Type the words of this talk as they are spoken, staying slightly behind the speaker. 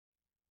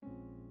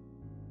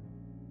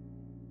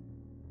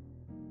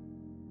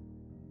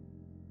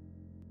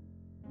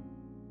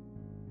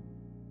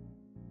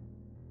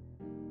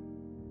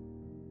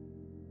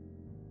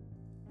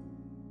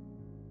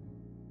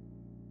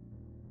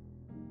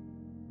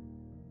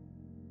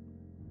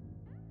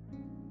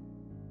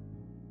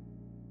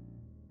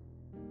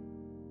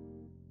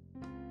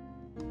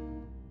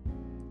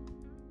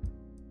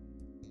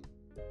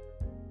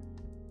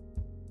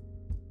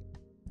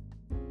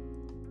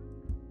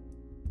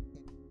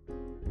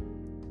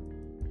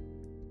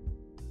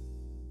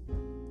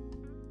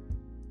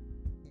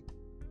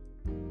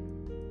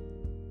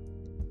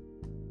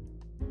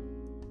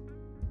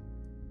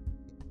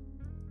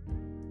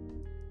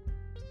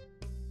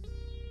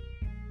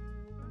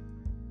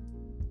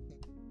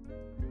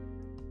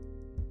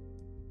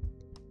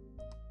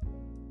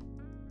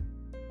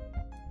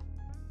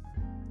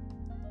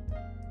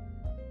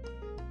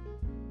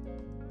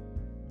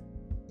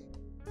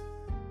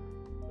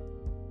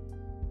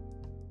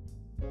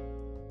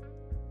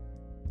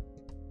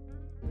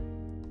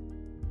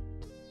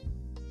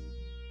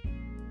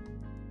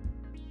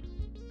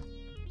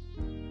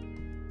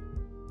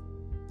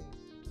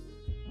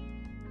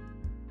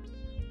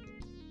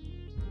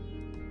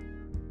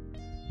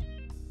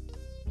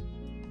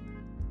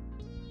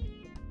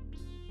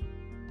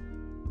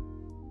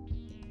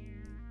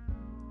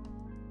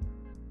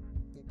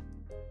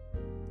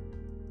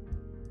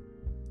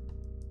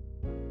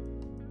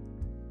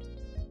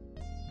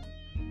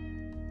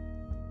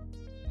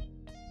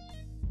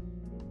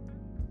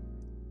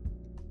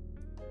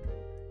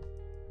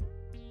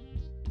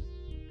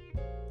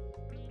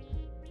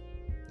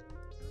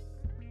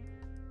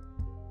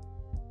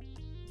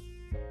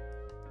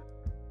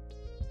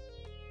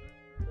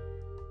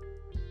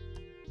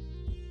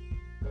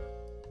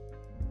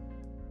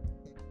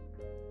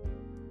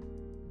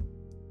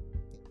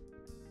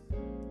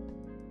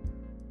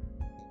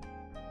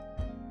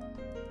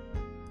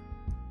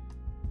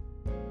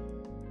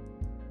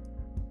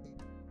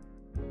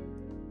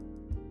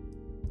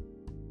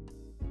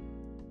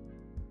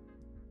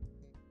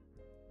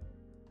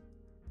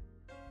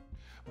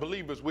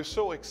Believers, we're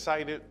so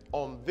excited.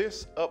 On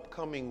this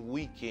upcoming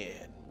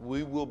weekend,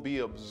 we will be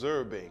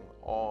observing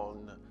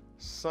on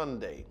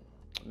Sunday,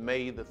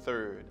 May the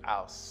 3rd,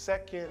 our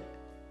second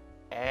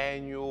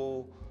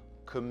annual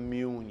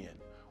communion.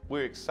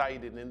 We're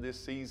excited in this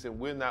season.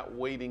 We're not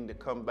waiting to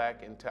come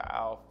back into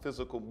our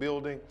physical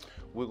building.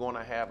 We're going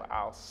to have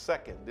our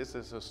second, this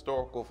is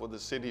historical for the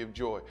City of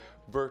Joy,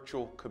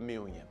 virtual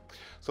communion.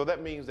 So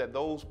that means that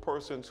those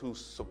persons who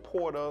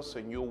support us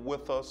and you're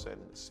with us in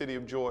the City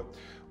of Joy,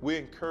 we're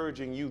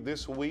encouraging you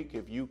this week,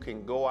 if you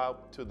can go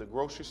out to the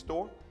grocery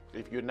store,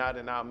 if you're not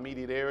in our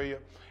immediate area,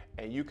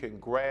 and you can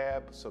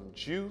grab some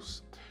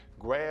juice,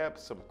 grab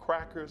some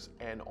crackers,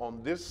 and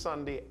on this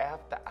Sunday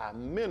after I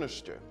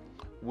minister,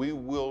 we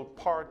will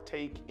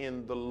partake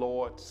in the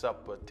Lord's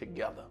Supper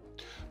together.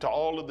 To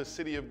all of the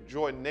City of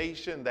Joy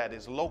Nation that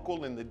is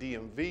local in the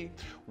DMV,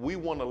 we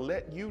want to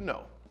let you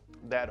know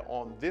that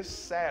on this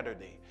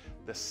Saturday,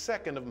 the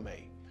 2nd of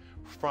May,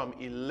 from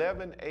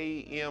 11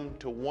 a.m.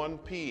 to 1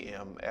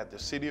 p.m. at the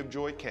City of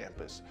Joy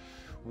campus,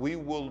 we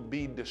will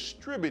be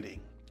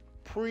distributing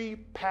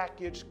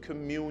pre-packaged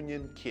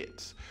communion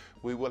kits.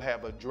 We will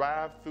have a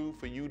drive-through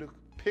for you to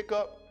pick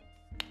up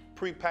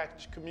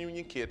pre-packaged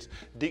communion kits.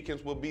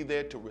 Deacons will be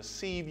there to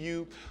receive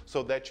you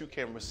so that you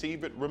can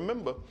receive it.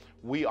 Remember,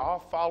 we are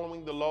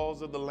following the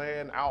laws of the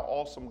land. Our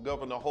awesome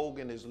Governor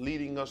Hogan is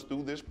leading us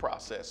through this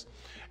process.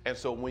 And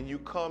so when you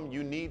come,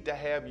 you need to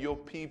have your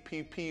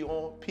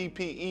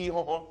PPE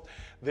on.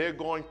 They're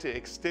going to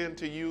extend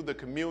to you the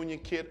communion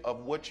kit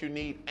of what you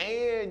need,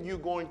 and you're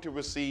going to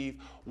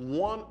receive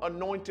one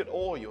anointed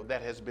oil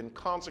that has been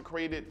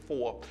consecrated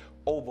for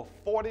over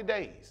 40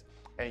 days.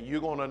 And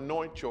you're going to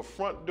anoint your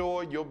front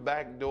door, your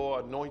back door,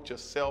 anoint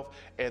yourself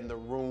and the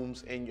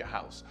rooms in your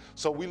house.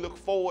 So we look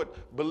forward,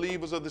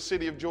 believers of the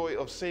City of Joy,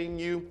 of seeing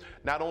you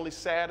not only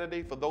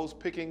Saturday for those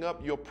picking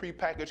up your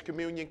prepackaged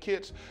communion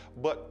kits,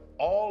 but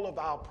all of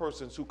our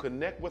persons who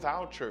connect with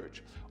our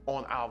church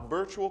on our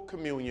virtual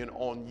communion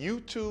on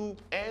YouTube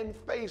and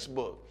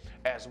Facebook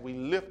as we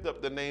lift up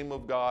the name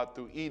of God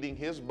through eating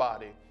his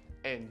body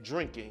and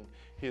drinking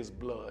his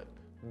blood.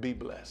 Be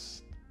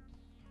blessed.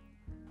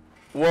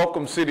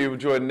 Welcome, City of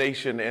Joy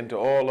Nation, and to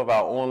all of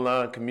our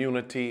online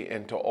community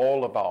and to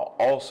all of our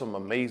awesome,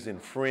 amazing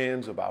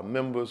friends, of our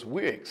members.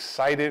 We're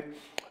excited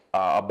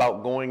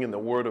about going in the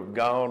Word of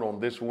God on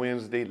this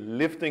Wednesday,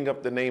 lifting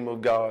up the name of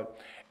God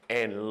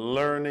and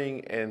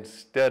learning and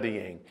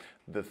studying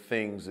the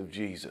things of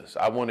Jesus.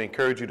 I want to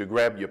encourage you to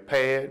grab your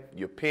pad,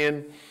 your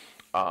pen,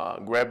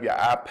 grab your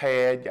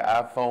iPad, your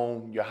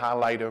iPhone, your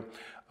highlighter.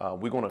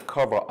 We're going to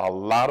cover a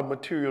lot of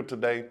material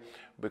today,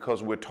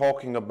 because we're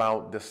talking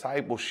about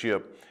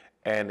discipleship,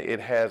 and it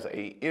has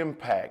an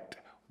impact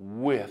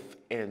with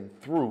and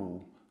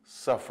through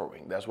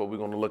suffering. That's what we're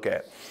going to look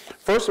at.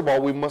 First of all,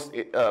 we must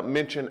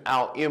mention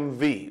our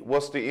MV.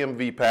 What's the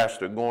MV,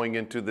 Pastor, going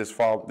into this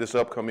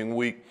upcoming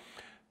week?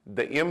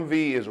 The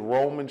MV is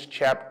Romans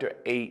chapter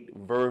 8,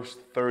 verse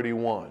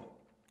 31.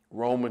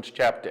 Romans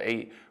chapter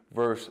 8,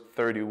 verse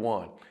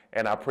 31.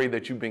 And I pray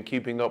that you've been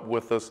keeping up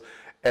with us.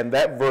 And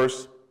that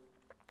verse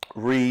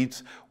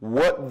reads,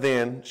 "What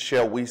then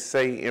shall we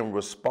say in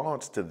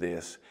response to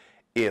this?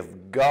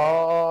 If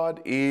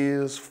God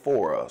is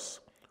for us,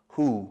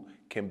 who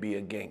can be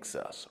against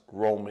us?"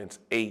 Romans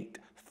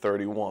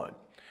 8:31.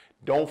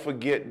 Don't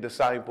forget,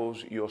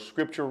 disciples, your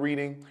scripture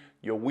reading,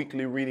 your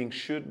weekly reading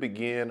should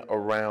begin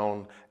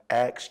around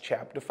Acts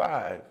chapter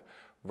 5,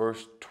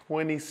 verse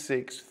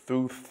 26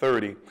 through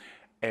 30.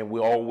 And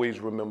we always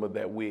remember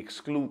that we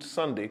exclude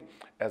Sunday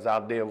as our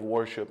day of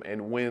worship,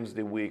 and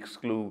Wednesday we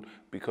exclude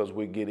because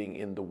we're getting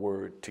in the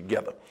Word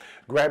together.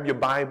 Grab your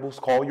Bibles,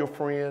 call your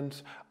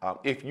friends.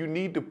 If you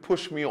need to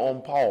push me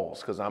on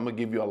pause, because I'm going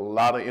to give you a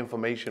lot of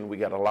information. We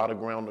got a lot of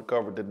ground to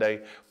cover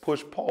today.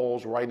 Push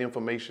pause, write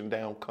information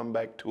down, come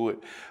back to it.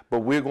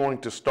 But we're going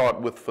to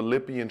start with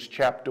Philippians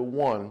chapter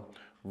 1,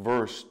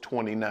 verse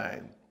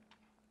 29.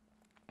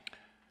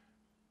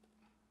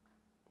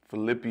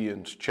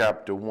 Philippians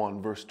chapter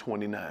 1, verse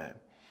 29.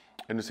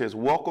 And it says,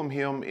 "Welcome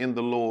him in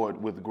the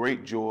Lord with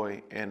great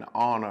joy and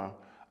honor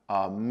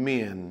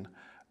men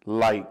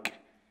like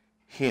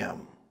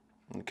him."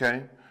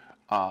 Okay?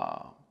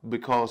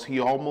 Because he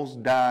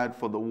almost died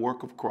for the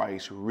work of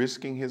Christ,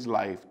 risking his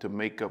life to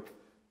make up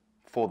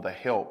for the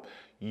help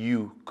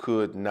you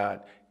could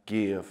not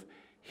give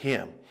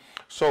him.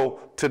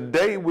 So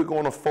today we're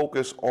going to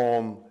focus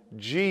on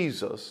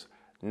Jesus,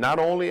 not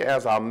only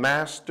as our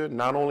master,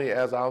 not only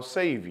as our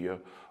savior,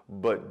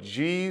 but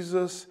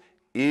Jesus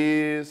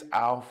is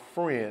our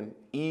friend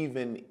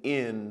even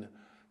in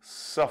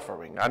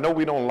suffering. I know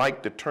we don't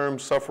like the term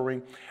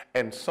suffering,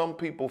 and some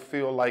people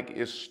feel like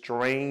it's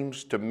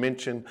strange to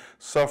mention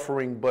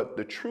suffering, but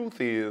the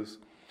truth is,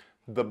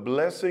 the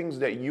blessings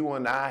that you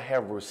and I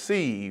have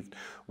received,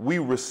 we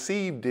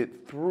received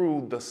it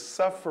through the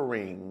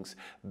sufferings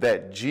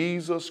that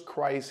Jesus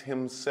Christ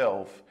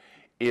himself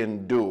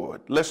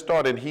endured. Let's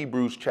start in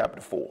Hebrews chapter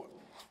 4.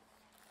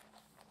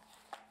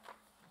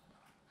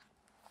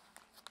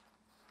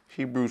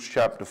 Hebrews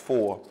chapter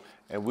 4,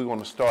 and we're going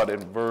to start at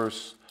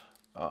verse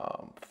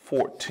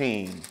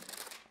 14.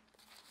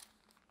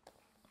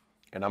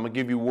 And I'm going to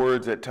give you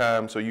words at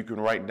times so you can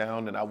write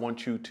down, and I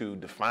want you to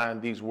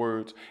define these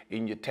words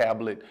in your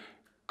tablet,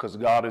 because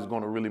God is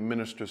going to really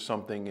minister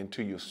something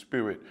into your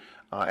spirit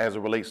as it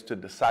relates to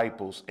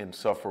disciples in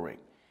suffering.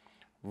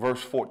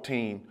 Verse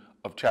 14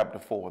 of chapter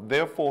 4.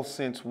 Therefore,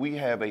 since we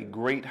have a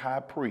great high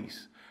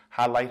priest,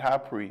 highlight high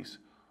priest,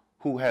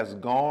 who has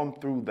gone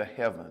through the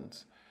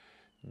heavens,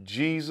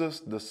 Jesus,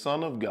 the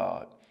Son of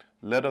God,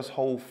 let us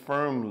hold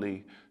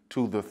firmly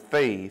to the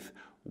faith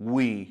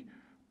we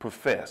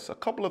profess. A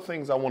couple of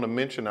things I want to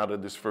mention out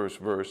of this first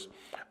verse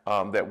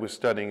that we're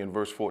studying in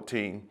verse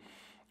 14.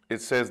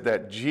 It says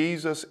that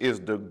Jesus is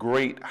the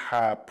great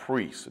high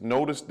priest.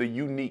 Notice the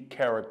unique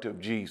character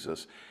of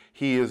Jesus.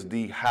 He is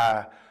the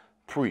high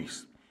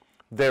priest.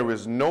 There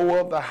is no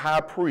other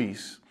high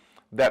priest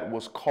that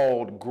was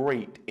called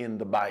great in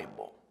the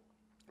Bible.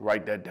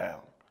 Write that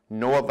down.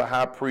 No other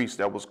high priest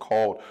that was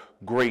called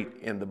great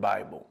in the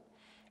Bible.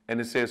 And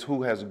it says,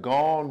 who has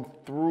gone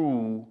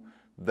through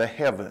the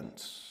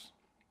heavens.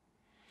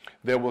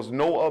 There was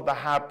no other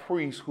high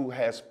priest who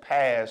has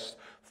passed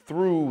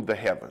through the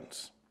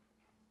heavens.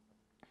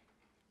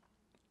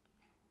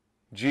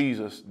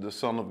 Jesus, the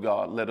Son of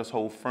God, let us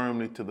hold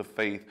firmly to the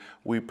faith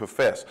we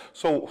profess.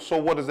 So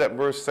what is that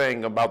verse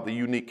saying about the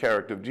unique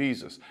character of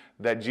Jesus?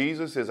 That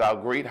Jesus is our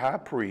great high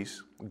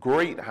priest,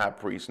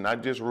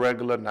 not just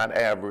regular, not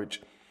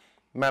average.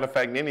 Matter of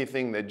fact,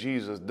 anything that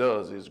Jesus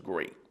does is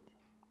great.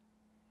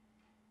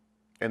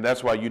 And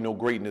that's why you know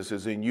greatness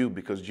is in you,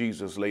 because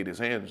Jesus laid his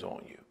hands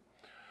on you.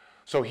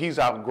 So he's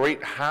our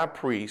great high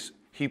priest.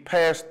 He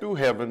passed through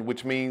heaven,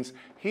 which means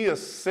he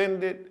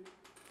ascended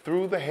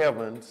through the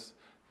heavens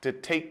to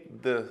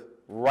take the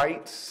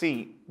right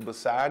seat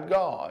beside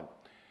God.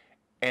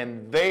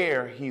 And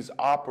there he's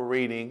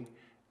operating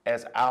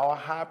as our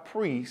high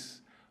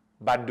priest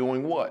by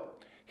doing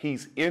what?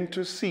 He's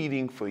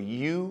interceding for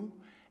you,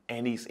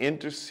 and he's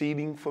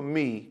interceding for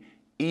me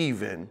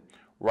even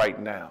right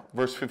now.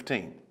 Verse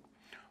 15.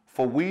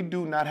 For we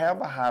do not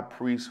have a high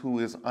priest who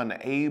is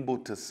unable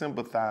to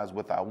sympathize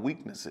with our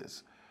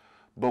weaknesses,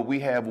 but we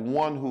have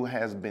one who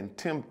has been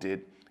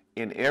tempted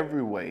in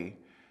every way,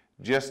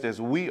 just as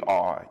we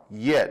are,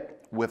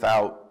 yet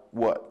without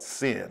what?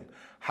 Sin.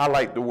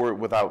 Highlight the word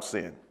without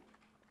sin.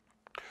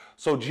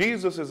 So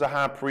Jesus is a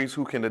high priest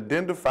who can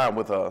identify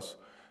with us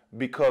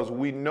because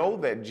we know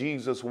that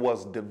Jesus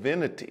was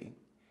divinity.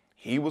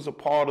 He was a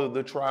part of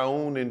the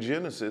triune in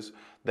Genesis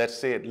that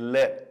said,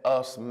 let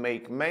us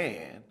make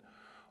man.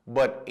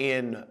 But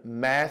in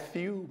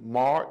Matthew,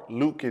 Mark,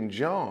 Luke, and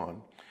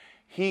John,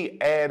 he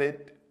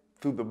added,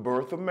 through the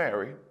birth of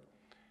Mary,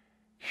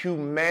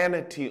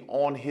 humanity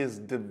on his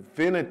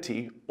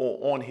divinity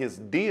or on his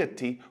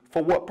deity.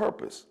 For what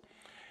purpose?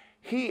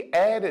 He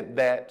added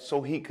that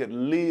so he could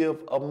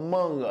live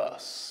among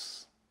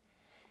us.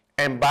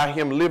 And by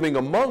him living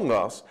among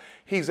us,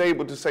 he's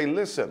able to say,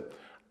 listen,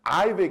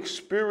 I've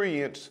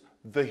experienced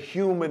the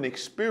human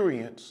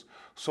experience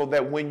so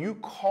that when you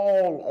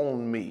call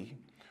on me,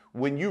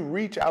 when you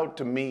reach out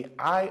to me,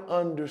 I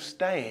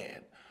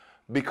understand,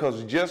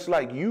 because just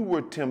like you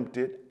were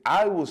tempted,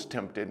 I was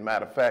tempted.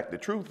 Matter of fact, the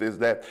truth is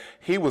that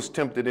he was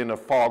tempted in a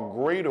far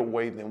greater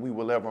way than we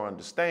will ever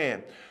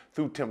understand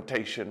through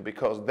temptation,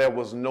 because there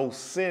was no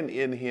sin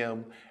in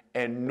him,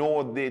 and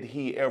nor did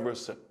he ever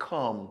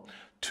succumb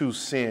to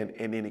sin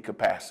in any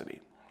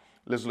capacity.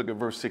 Let's look at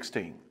verse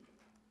 16.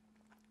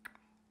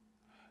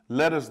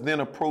 Let us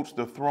then approach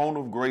the throne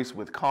of grace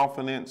with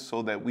confidence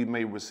so that we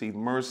may receive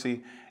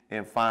mercy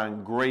and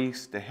find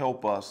grace to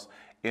help us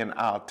in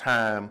our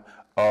time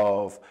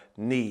of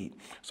need.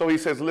 So he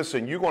says,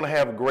 listen, you're going to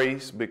have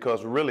grace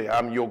because really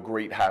I'm your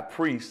great high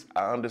priest.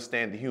 I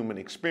understand the human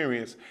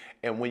experience.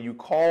 And when you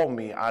call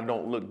me, I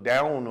don't look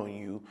down on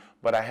you,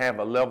 but I have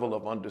a level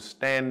of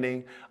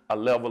understanding, a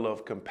level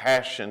of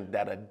compassion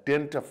that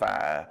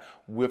identify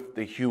with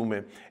the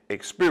human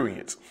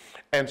experience.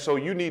 And so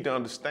you need to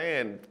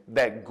understand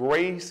that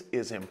grace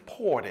is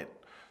important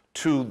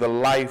to the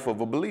life of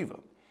a believer.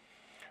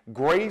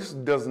 Grace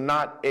does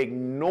not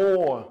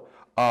ignore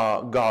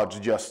God's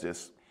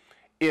justice.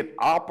 It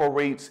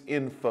operates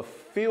in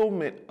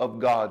fulfillment of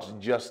God's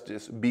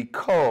justice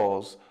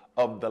because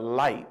of the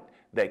light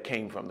that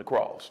came from the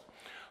cross.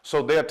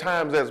 So there are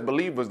times as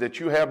believers that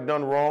you have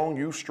done wrong,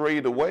 you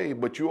strayed away,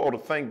 but you ought to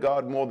thank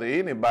God more than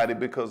anybody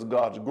because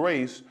God's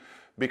grace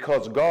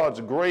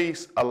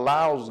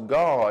allows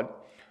God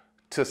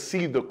to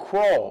see the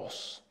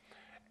cross.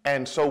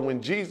 And so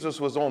when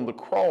Jesus was on the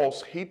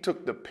cross, he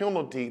took the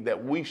penalty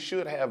that we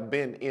should have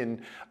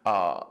been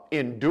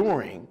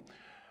enduring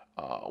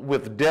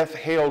with death,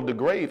 hell, the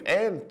grave,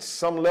 and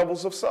some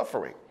levels of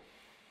suffering.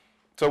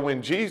 So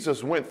when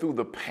Jesus went through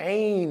the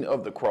pain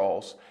of the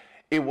cross,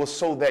 it was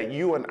so that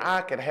you and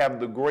I could have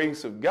the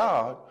grace of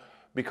God,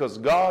 because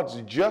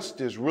God's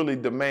justice really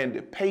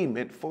demanded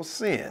payment for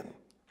sin.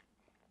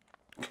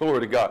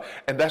 Glory to God.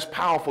 And that's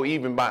powerful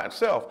even by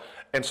itself.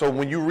 And so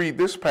when you read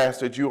this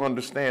passage, you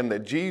understand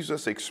that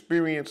Jesus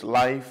experienced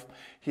life.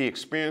 He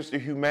experienced the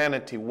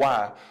humanity.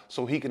 Why?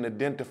 So he can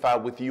identify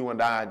with you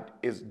and I.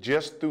 Is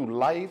just through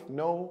life?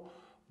 No,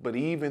 but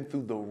even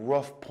through the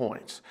rough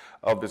points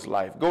of his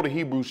life. Go to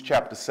Hebrews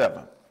chapter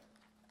 7.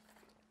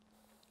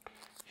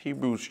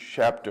 Hebrews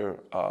chapter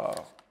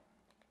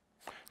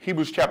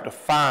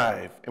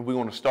 5, and we're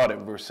going to start at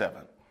verse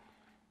 7.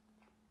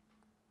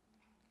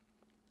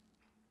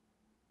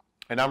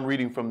 And I'm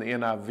reading from the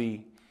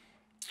NIV,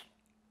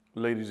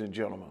 ladies and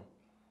gentlemen.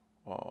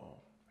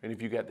 And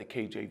if you got the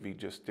KJV,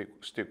 just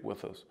stick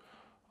with us.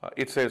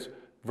 It says,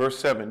 verse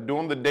 7,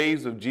 during the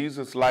days of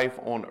Jesus' life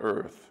on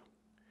earth,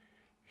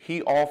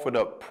 he offered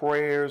up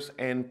prayers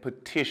and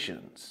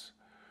petitions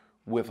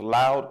with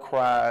loud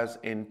cries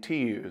and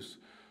tears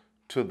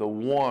to the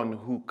one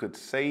who could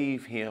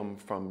save him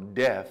from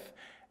death,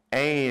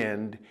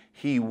 and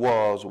he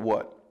was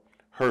what?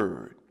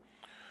 Heard.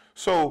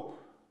 So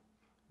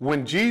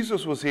when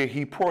Jesus was here,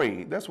 he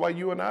prayed. That's why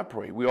you and I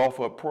pray. We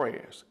offer up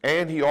prayers.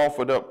 And he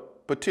offered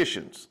up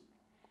petitions.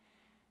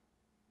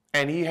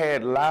 And he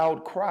had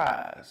loud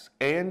cries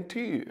and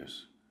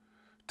tears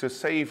to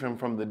save him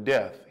from the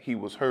death. He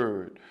was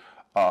heard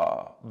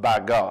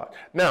by God.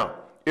 Now,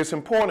 it's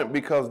important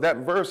because that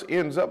verse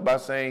ends up by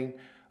saying,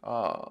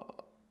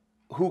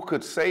 who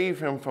could save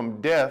him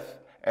from death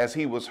as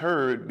he was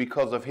heard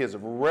because of his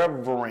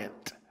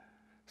reverent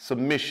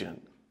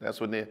submission. That's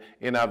what the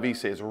NIV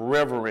says,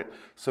 reverent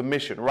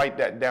submission. Write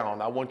that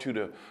down. I want you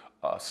to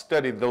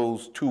study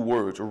those two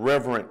words,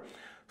 reverent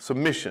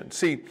submission.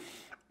 See,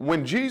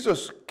 when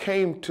Jesus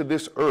came to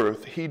this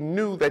earth, he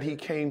knew that he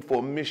came for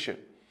a mission.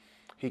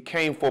 He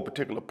came for a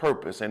particular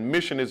purpose. And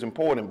mission is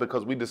important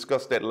because we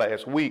discussed that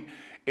last week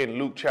in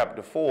Luke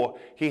chapter 4.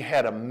 He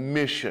had a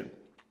mission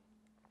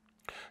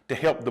to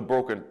help the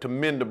broken, to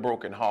mend the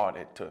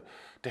brokenhearted,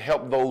 to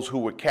help those who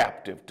were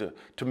captive,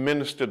 to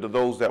minister to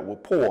those that were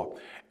poor,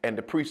 and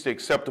to preach the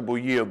acceptable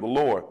year of the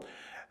Lord.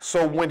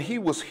 So when he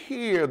was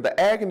here, the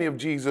agony of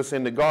Jesus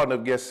in the Garden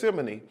of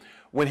Gethsemane,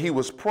 when he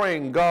was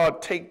praying,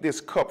 God, take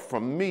this cup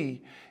from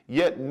me,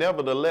 yet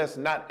nevertheless,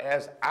 not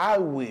as I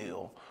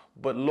will,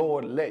 but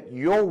Lord, let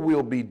your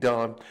will be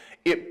done.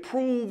 It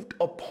proved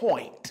a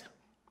point,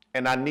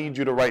 and I need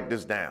you to write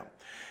this down.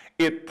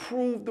 It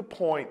proved the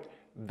point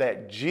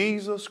that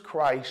Jesus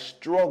Christ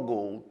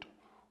struggled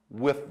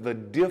with the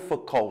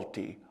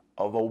difficulty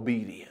of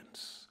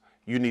obedience.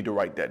 You need to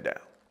write that down.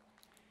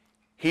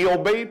 He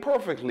obeyed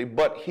perfectly,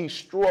 but he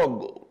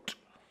struggled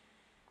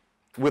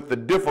with the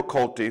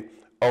difficulty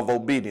of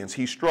obedience.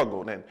 He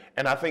struggled.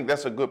 And I think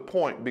that's a good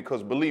point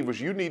because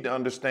believers, you need to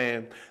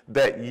understand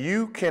that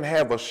you can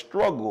have a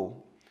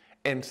struggle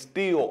and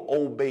still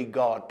obey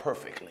God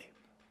perfectly.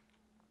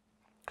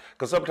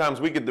 Because sometimes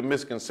we get the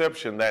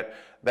misconception that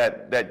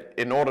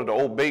in order to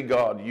obey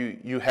God,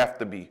 you have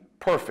to be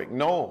perfect.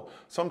 No,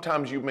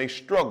 sometimes you may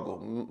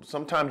struggle.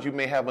 Sometimes you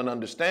may have an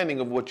understanding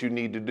of what you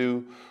need to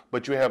do,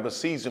 but you have a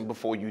season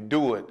before you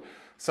do it.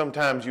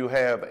 Sometimes you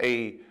have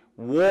a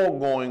war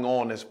going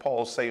on, as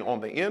Paul say,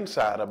 on the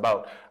inside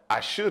about,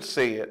 I should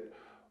say it,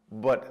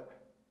 but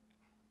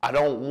I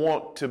don't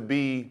want to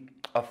be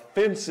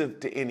offensive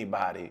to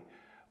anybody,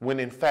 when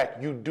in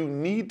fact you do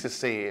need to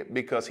say it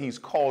because he's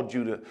called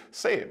you to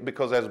say it.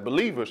 Because as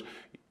believers,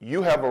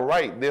 you have a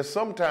right. There's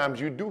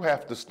sometimes you do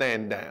have to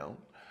stand down,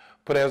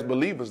 but as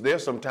believers,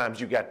 there's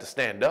sometimes you got to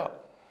stand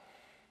up.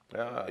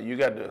 You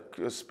got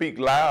to speak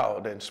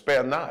loud and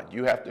spare not.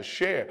 You have to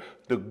share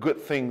the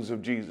good things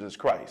of Jesus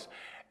Christ.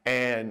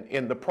 And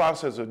in the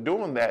process of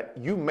doing that,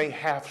 you may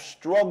have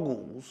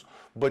struggles,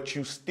 but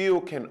you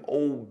still can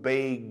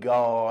obey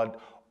God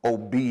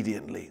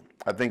obediently.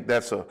 I think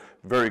that's a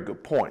very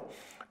good point.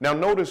 Now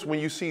notice when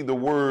you see the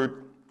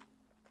word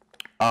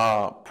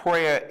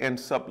prayer and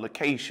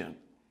supplication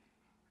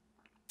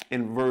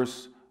in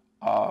verse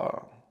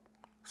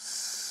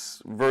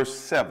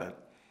 7,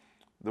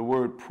 the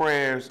word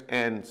prayers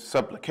and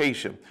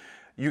supplication,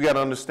 you got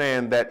to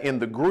understand that in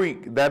the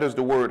Greek, that is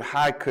the word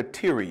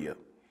haikateria.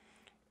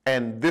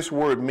 And this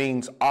word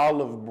means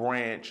olive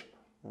branch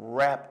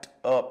wrapped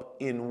up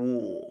in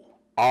wool.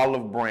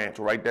 Olive branch,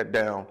 write that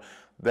down,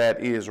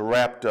 that is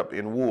wrapped up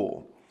in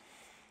wool.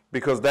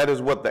 Because that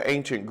is what the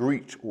ancient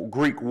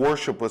Greek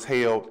worshipers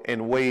held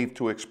and waved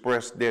to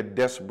express their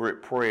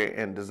desperate prayer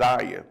and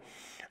desire.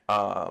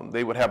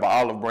 They would have an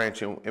olive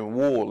branch in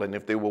wool, and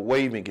if they were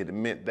waving it, it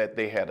meant that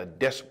they had a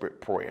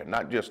desperate prayer,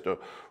 not just a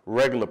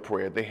regular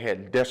prayer. They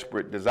had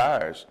desperate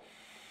desires.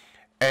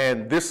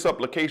 And this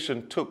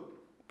supplication took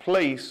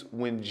place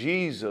when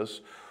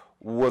Jesus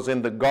was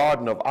in the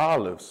Garden of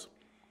Olives.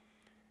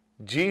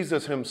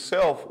 Jesus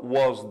himself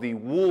was the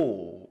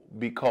wool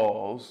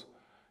because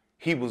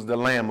he was the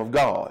Lamb of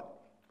God.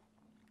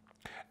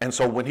 And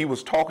so when he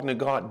was talking to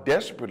God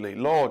desperately,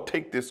 Lord,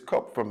 take this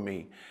cup from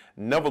me.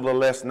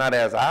 Nevertheless, not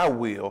as I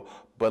will,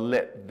 but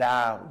let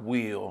thy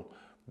will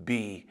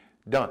be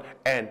done.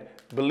 And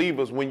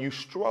believers, when you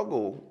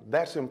struggle,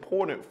 that's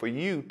important for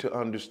you to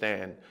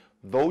understand.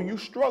 Though you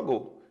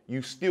struggle,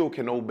 you still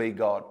can obey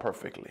God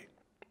perfectly.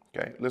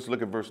 Okay, let's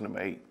look at verse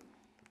number 8.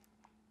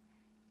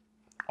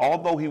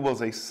 Although he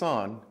was a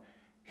son,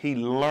 he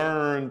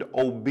learned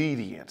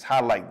obedience.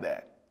 Highlight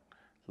that.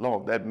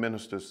 Lord, that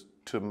ministers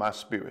to my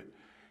spirit.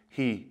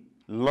 He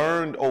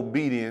learned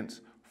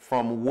obedience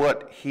from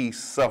what he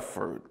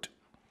suffered.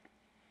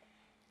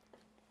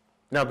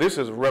 Now, this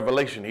is a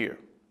revelation here,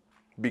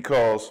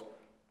 because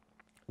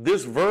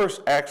this verse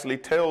actually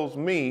tells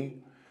me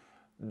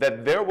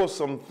that there were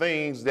some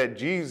things that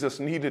Jesus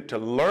needed to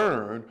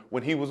learn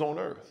when he was on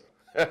earth.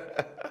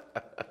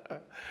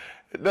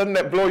 Doesn't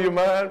that blow your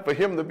mind? For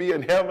him to be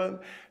in heaven,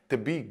 to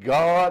be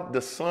God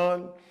the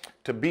Son,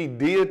 to be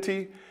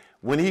deity.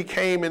 When he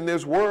came in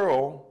this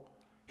world,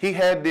 he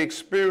had to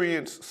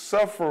experience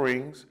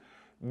sufferings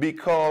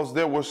because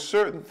there were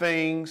certain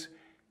things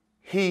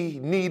he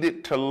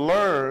needed to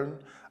learn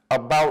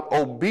about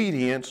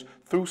obedience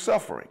through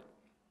suffering.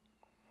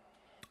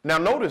 Now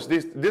notice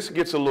this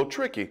gets a little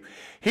tricky.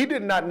 He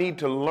did not need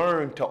to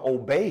learn to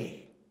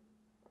obey.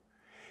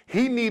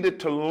 He needed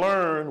to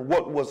learn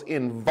what was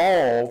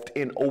involved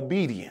in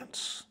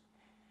obedience.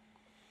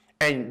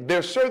 And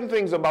there's certain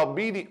things about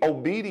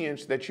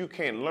obedience that you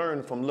can't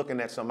learn from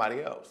looking at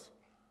somebody else.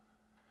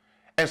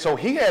 And so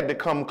he had to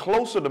come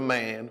closer to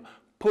man,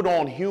 put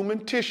on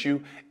human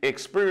tissue,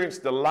 experience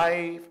the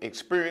life,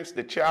 experience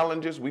the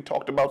challenges. We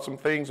talked about some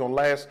things on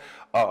last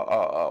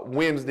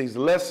Wednesday's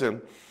lesson,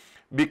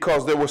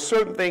 because there were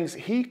certain things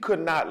he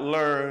could not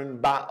learn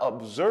by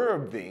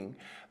observing.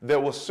 There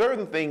were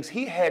certain things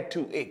he had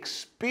to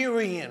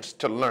experience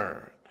to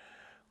learn.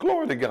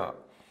 Glory to God.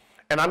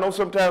 And I know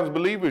sometimes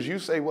believers, you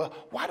say, well,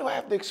 why do I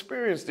have to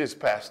experience this,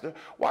 Pastor?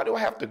 Why do I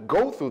have to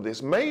go through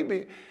this?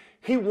 Maybe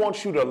he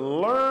wants you to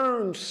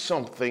learn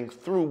something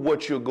through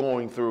what you're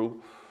going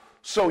through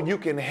so you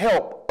can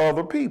help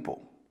other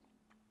people.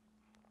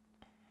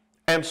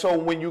 And so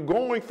when you're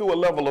going through a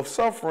level of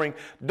suffering,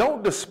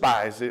 don't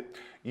despise it.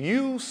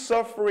 Use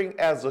suffering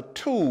as a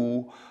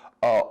tool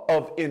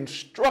of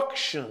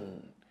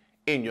instruction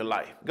in your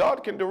life.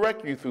 God can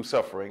direct you through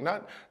suffering.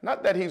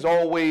 Not that he's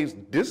always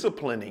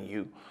disciplining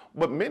you,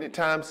 but many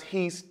times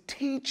he's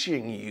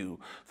teaching you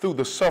through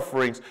the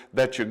sufferings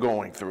that you're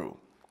going through.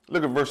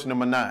 Look at verse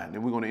number 9,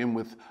 and we're going to end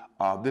with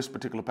this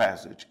particular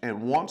passage.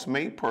 And once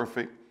made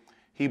perfect,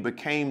 he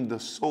became the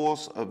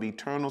source of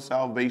eternal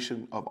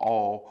salvation of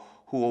all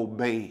who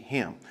obey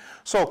him.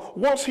 So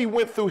once he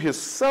went through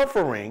his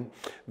suffering,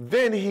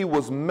 then he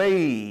was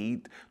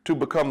made to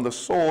become the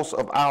source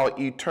of our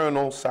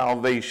eternal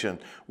salvation,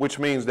 which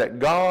means that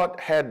God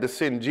had to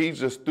send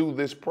Jesus through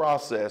this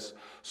process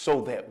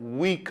so that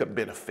we could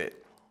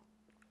benefit.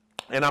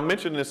 And I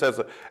mention this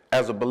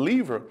as a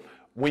believer.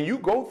 When you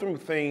go through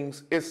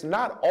things, it's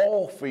not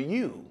all for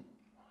you.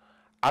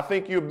 I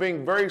think you're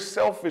being very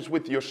selfish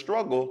with your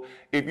struggle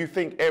if you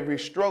think every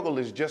struggle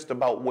is just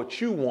about what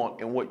you want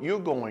and what you're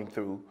going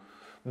through.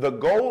 The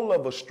goal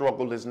of a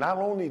struggle is not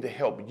only to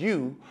help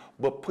you,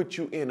 but put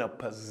you in a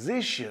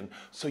position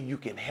so you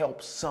can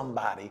help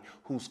somebody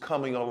who's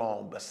coming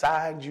along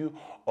beside you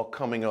or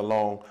coming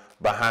along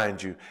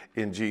behind you,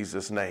 in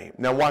Jesus' name.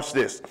 Now watch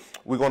this.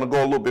 We're going to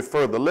go a little bit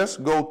further. Let's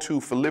go to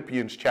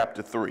Philippians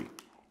chapter 3.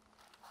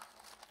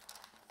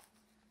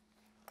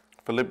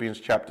 Philippians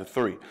chapter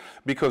 3,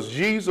 because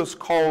Jesus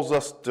calls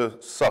us to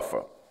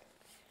suffer.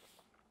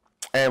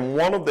 And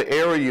one of the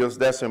areas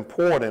that's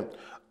important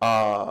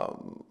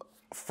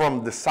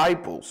from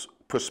disciples'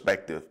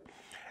 perspective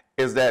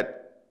is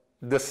that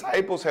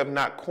disciples have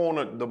not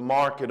cornered the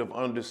market of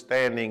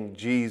understanding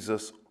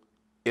Jesus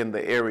in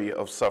the area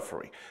of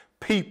suffering.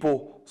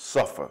 People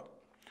suffer,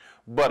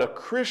 but a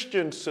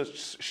Christian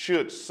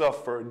should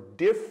suffer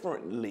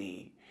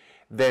differently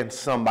than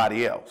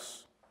somebody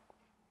else.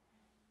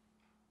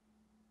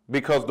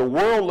 Because the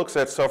world looks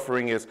at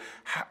suffering as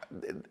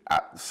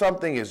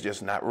something is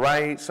just not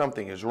right,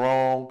 something is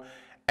wrong,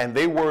 and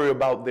they worry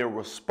about their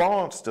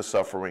response to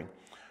suffering,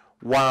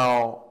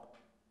 while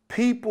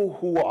people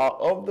who are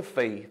of the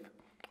faith,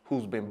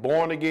 who's been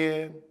born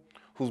again,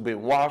 who's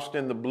been washed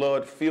in the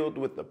blood, filled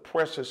with the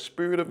precious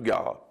Spirit of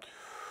God,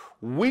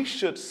 we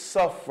should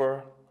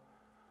suffer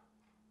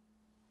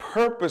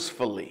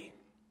purposefully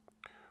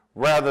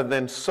rather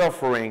than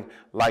suffering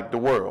like the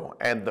world.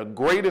 And the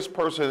greatest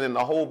person in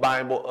the whole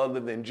Bible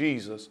other than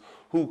Jesus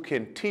who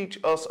can teach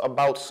us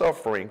about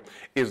suffering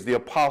is the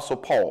Apostle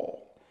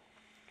Paul.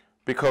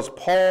 Because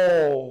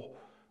Paul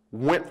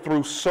went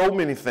through so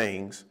many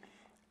things,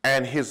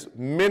 and his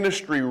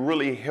ministry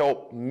really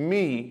helped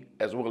me,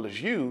 as well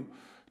as you,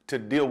 to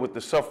deal with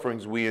the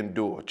sufferings we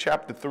endure.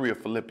 Chapter 3 of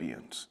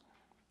Philippians.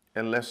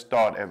 And let's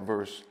start at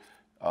verse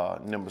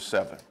number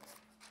 7.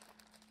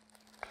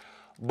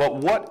 But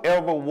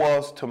whatever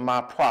was to my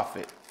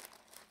profit,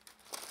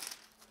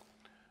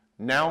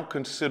 now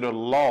consider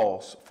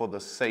loss for the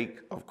sake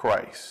of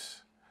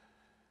Christ.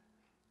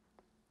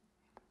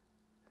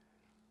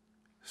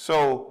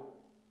 So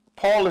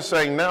Paul is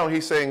saying now,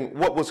 he's saying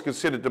what was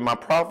considered to my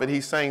profit.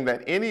 He's saying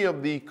that any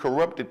of the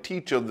corrupted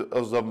teachers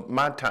of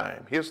my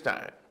time, his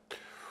time,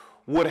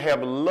 would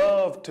have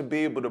loved to be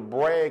able to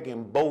brag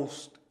and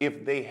boast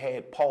if they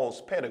had Paul's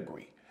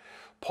pedigree.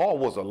 Paul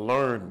was a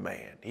learned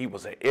man. He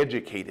was an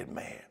educated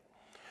man.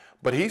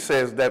 But he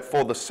says that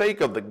for the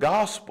sake of the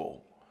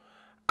gospel,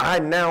 I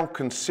now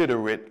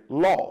consider it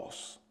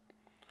loss.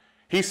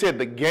 He said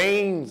the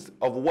gains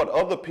of what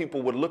other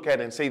people would look at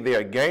and say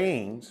they're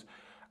gains,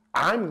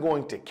 I'm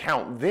going to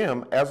count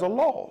them as a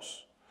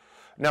loss.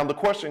 Now the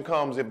question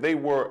comes, if they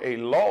were a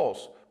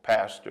loss,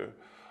 Pastor,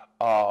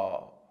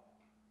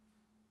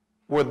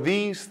 were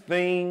these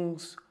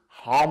things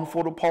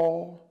harmful to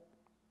Paul?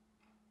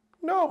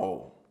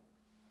 No.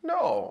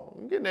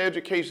 Getting an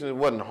education, it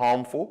wasn't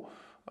harmful.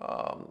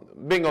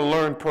 Being a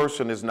learned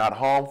person is not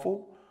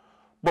harmful.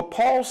 But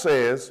Paul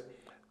says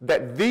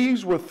that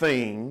these were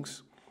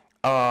things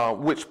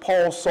which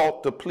Paul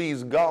sought to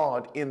please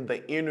God in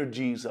the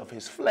energies of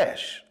his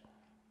flesh.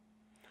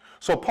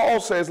 So Paul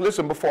says,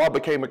 listen, before I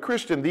became a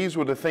Christian, these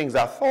were the things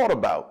I thought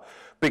about,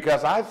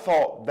 because I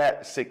thought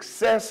that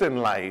success in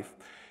life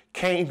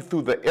came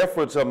through the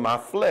efforts of my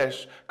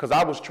flesh, because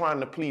I was trying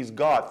to please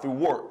God through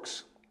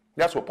works.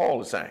 That's what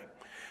Paul is saying.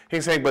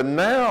 He's saying, but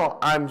now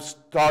I'm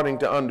starting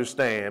to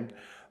understand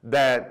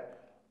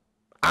that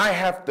I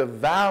have to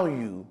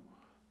value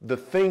the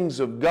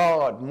things of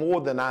God more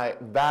than I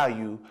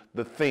value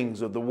the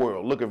things of the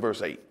world. Look at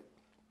verse 8.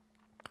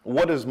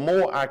 What is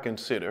more, I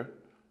consider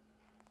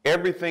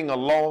everything a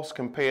loss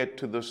compared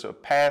to the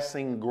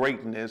surpassing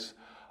greatness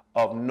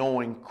of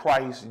knowing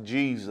Christ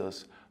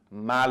Jesus,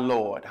 my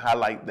Lord.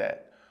 Highlight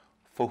that.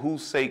 For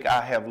whose sake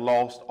I have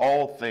lost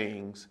all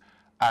things,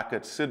 I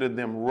consider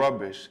them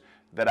rubbish,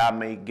 that I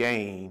may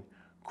gain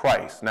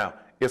Christ. Now,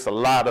 it's a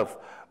lot of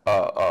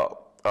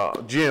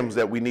gems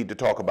that we need to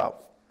talk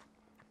about.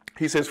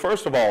 He says,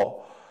 first of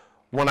all,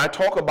 when I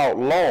talk about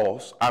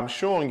loss, I'm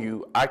showing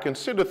you I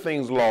consider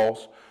things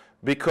lost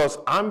because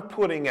I'm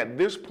putting at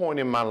this point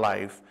in my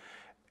life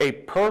a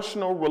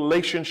personal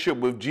relationship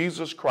with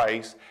Jesus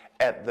Christ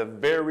at the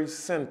very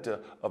center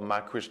of my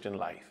Christian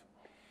life.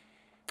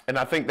 And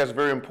I think that's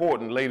very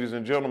important, ladies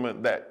and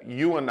gentlemen, that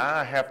you and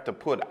I have to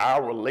put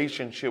our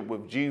relationship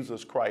with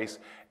Jesus Christ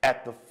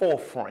at the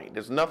forefront.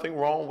 There's nothing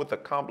wrong with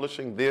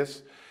accomplishing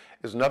this.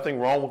 There's nothing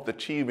wrong with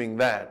achieving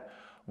that.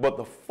 But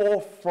the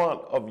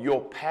forefront of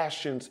your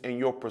passions and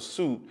your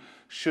pursuit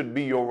should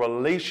be your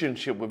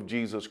relationship with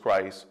Jesus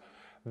Christ.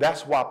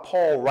 That's why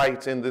Paul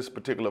writes in this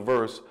particular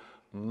verse,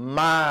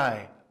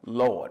 my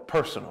Lord,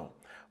 personal,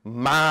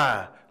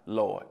 my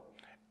Lord.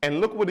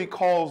 And look what he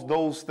calls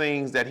those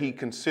things that he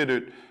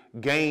considered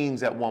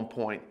gains at one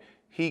point.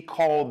 He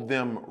called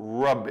them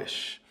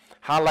rubbish.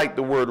 Highlight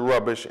the word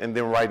rubbish and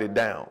then write it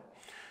down.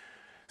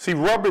 See,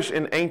 rubbish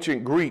in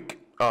ancient Greek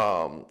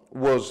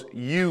was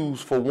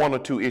used for one or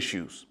two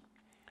issues.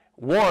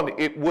 One,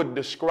 it would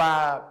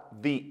describe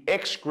the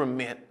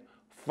excrement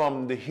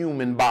from the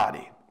human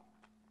body.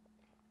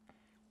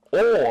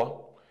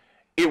 Or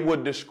it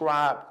would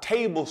describe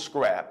table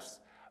scraps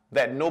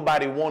that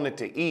nobody wanted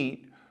to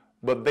eat,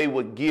 but they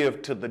would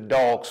give to the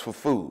dogs for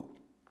food.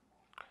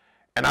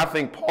 And I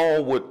think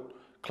Paul would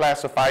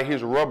classify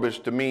his rubbish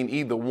to mean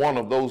either one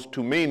of those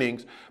two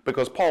meanings,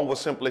 because Paul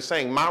was simply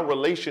saying my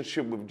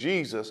relationship with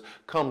Jesus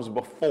comes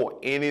before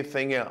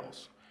anything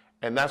else.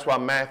 And that's why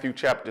Matthew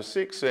chapter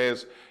 6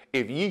 says,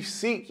 if ye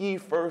seek ye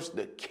first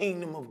the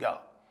kingdom of God,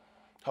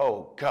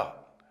 oh God,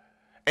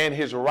 and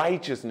his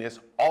righteousness,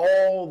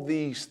 all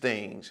these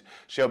things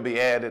shall be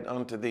added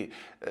unto thee.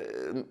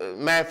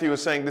 Matthew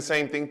is saying the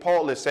same thing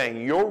Paul is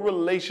saying. Your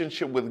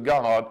relationship with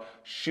God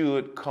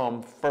should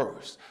come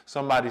first.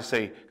 Somebody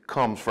say,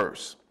 comes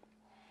first.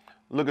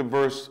 Look at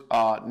verse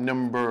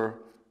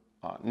number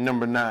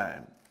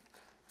 9.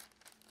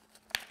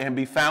 And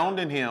be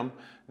found in him,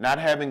 not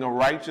having a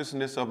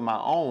righteousness of my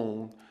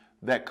own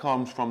that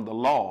comes from the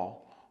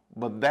law,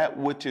 but that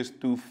which is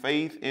through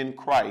faith in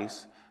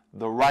Christ,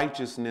 the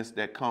righteousness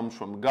that comes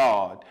from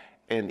God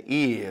and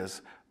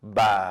is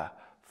by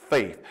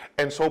faith.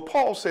 And so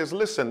Paul says,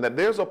 listen, that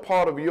there's a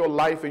part of your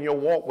life and your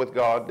walk with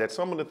God that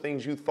some of the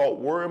things you thought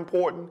were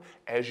important,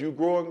 as you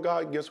grow in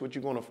God, guess what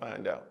you're going to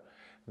find out?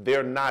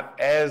 They're not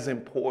as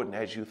important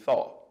as you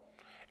thought.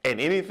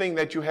 And anything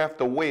that you have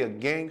to weigh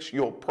against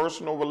your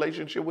personal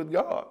relationship with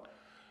God,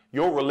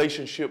 your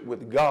relationship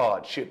with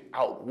God should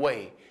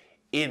outweigh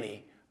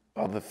any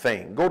other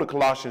thing. Go to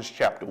Colossians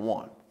chapter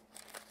 1.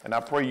 And I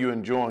pray you're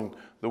enjoying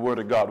the Word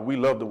of God. We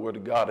love the Word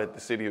of God at the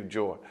City of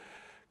Joy,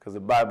 because the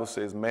Bible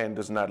says man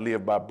does not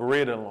live by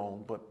bread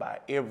alone, but by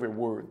every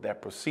word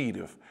that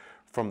proceedeth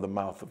from the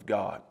mouth of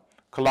God.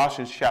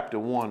 Colossians chapter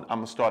 1, I'm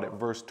going to start at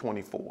verse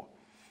 24.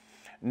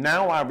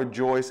 Now I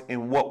rejoice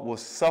in what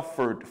was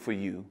suffered for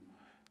you,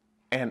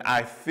 and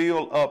I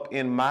fill up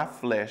in my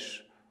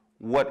flesh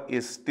what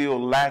is still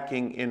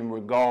lacking in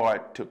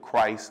regard to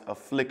Christ's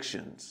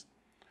afflictions,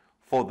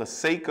 for the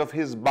sake of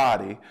his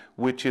body,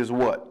 which is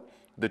what?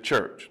 The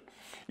church.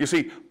 You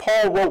see,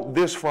 Paul wrote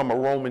this from a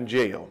Roman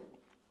jail.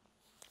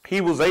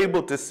 He was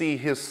able to see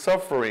his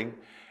suffering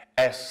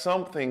as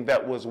something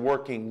that was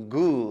working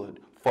good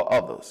for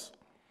others.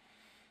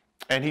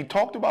 And he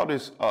talked about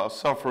his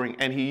suffering,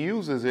 and he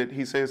uses it,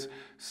 he says,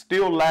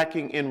 still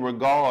lacking in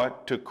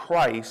regard to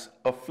Christ's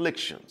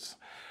afflictions.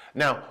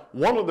 Now,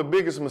 one of the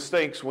biggest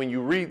mistakes when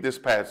you read this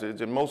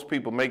passage, and most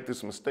people make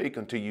this mistake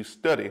until you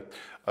study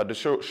to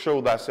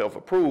show thyself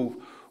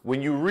approved,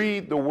 when you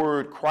read the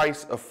word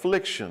Christ's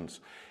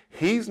afflictions,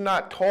 he's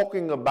not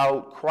talking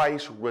about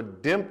Christ's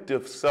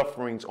redemptive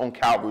sufferings on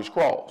Calvary's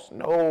cross.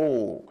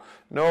 No.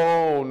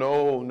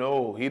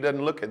 He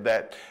doesn't look at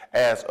that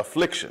as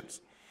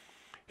afflictions.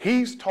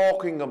 He's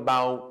talking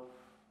about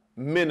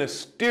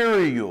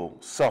ministerial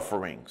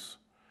sufferings.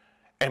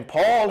 And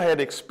Paul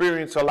had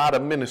experienced a lot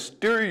of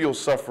ministerial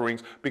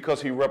sufferings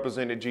because he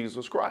represented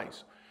Jesus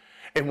Christ.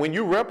 And when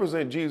you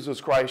represent Jesus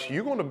Christ,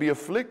 you're going to be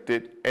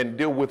afflicted and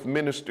deal with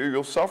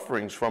ministerial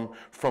sufferings from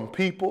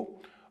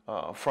people,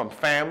 from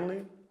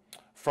family,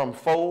 from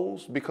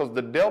foes, because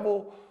the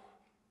devil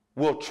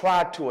will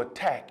try to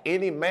attack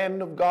any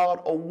man of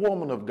God or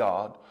woman of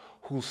God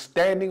who's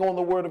standing on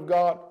the word of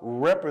God,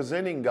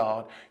 representing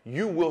God.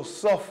 You will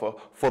suffer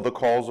for the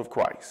cause of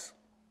Christ.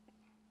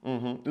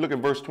 Look at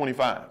verse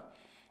 25.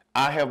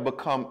 I have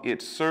become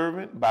its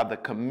servant by the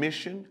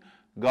commission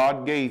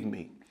God gave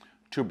me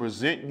to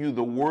present you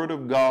the word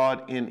of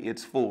God in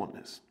its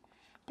fullness.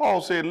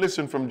 Paul said,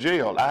 listen, from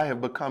jail, I have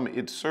become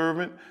its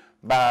servant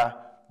by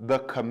the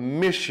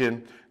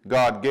commission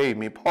God gave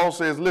me. Paul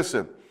says,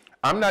 listen,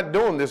 I'm not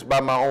doing this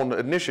by my own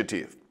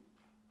initiative.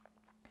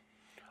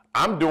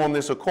 I'm doing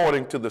this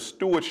according to the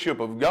stewardship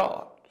of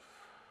God.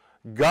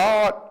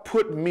 God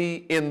put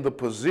me in the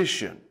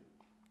position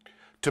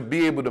to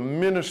be able to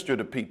minister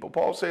to people.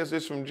 Paul says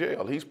this from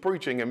jail. He's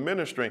preaching and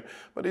ministering,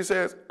 but he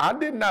says, I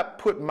did not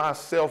put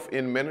myself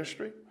in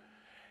ministry.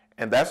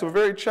 And that's a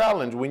very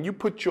challenge. When you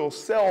put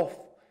yourself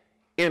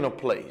in a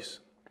place,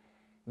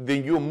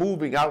 then you're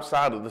moving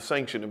outside of the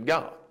sanction of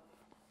God.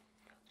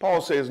 Paul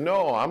says,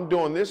 no, I'm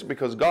doing this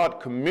because God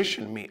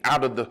commissioned me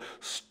out of the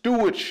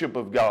stewardship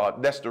of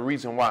God. That's the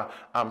reason why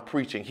I'm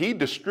preaching. He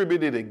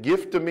distributed a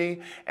gift to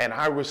me, and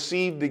I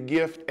received the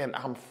gift, and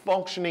I'm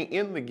functioning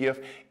in the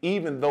gift,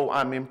 even though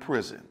I'm in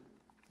prison.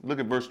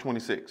 Look at verse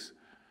 26.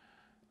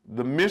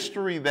 The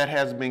mystery that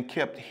has been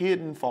kept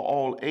hidden for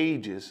all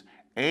ages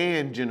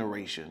and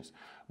generations,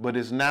 but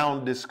is now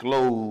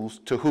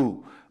disclosed to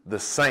who? The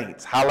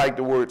saints. Highlight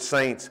the word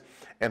saints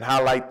and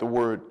highlight the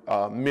word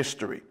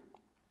mystery.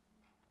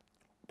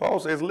 Paul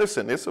says,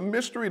 listen, it's a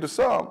mystery to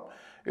some.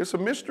 It's a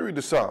mystery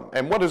to some.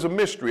 And what is a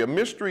mystery? A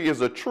mystery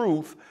is a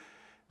truth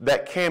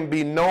that can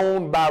be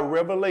known by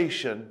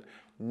revelation,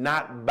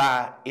 not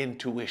by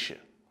intuition.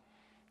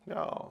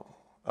 No,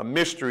 a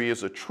mystery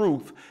is a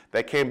truth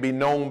that can be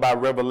known by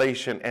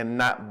revelation and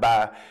not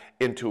by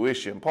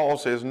intuition. Paul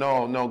says,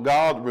 no,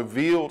 God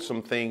revealed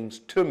some things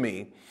to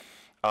me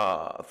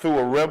through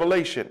a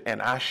revelation, and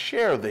I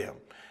share them.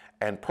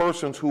 And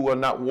persons who are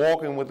not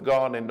walking with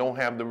God and don't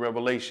have the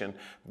revelation,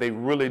 they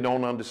really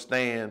don't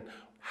understand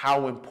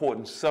how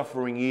important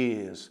suffering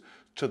is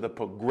to the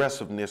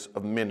progressiveness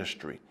of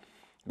ministry.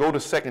 Go to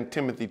 2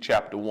 Timothy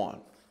chapter 1.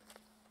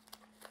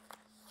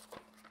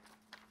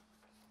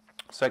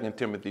 2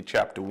 Timothy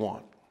chapter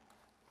 1.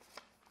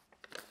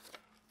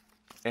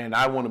 And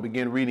I want to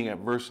begin reading at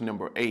verse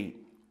number 8.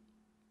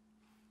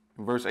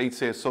 Verse 8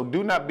 says, so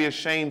do not be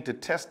ashamed to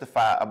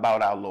testify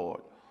about our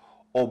Lord,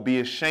 or be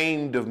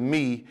ashamed of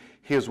me,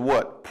 his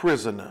what?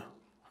 Prisoner.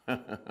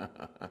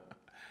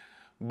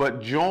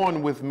 But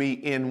join with me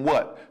in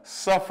what?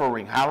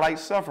 Suffering. Highlight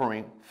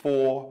suffering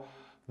for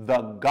the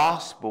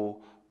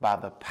gospel by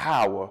the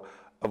power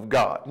of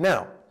God.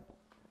 Now,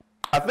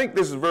 I think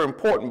this is very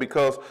important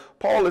because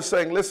Paul is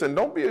saying, listen,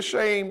 don't be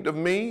ashamed of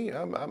me.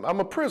 I'm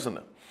a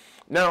prisoner.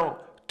 Now,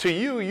 to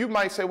you, you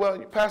might say, well,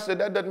 Pastor,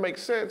 that doesn't make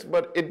sense,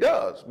 but it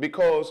does,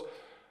 because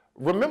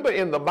remember,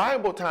 in the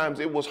Bible times,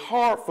 it was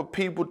hard for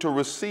people to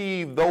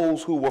receive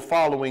those who were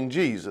following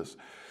Jesus,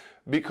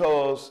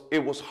 because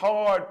it was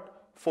hard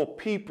for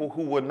people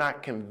who were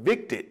not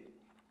convicted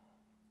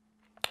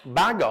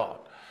by God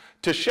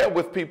to share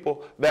with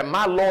people that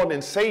my Lord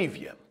and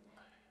Savior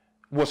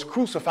was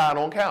crucified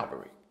on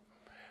Calvary.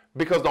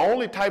 Because the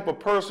only type of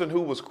person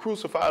who was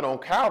crucified on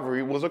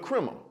Calvary was a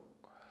criminal.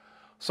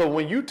 So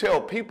when you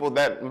tell people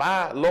that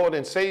my Lord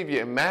and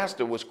Savior and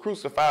Master was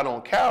crucified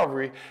on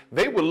Calvary,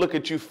 they would look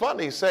at you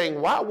funny,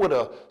 saying, why would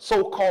a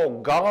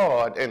so-called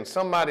God and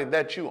somebody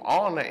that you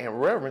honor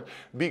and reverence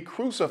be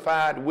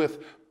crucified with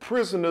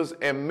prisoners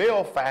and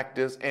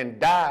malefactors and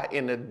die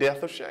in the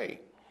death of shame?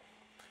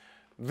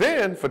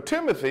 Then for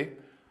Timothy,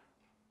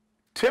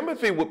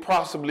 Timothy would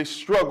possibly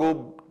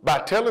struggle by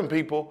telling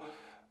people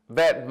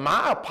that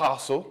my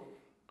apostle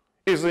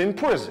is in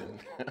prison.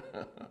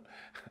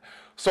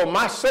 So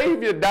my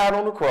Savior died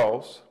on the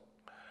cross.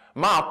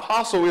 My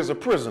apostle is a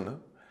prisoner.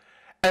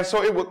 And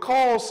so it would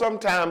cause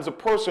sometimes a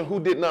person who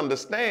didn't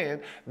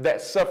understand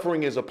that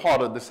suffering is a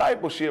part of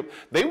discipleship,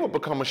 they would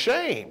become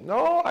ashamed.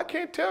 No, I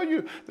can't tell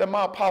you that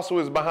my apostle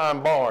is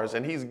behind bars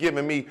and he's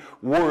giving me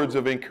words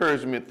of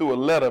encouragement through a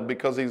letter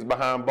because he's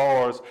behind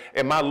bars,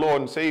 and my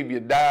Lord and Savior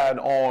died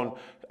on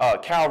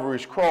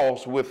Calvary's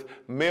cross with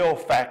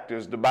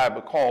malefactors, the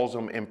Bible calls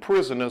them, and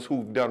prisoners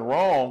who've done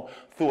wrong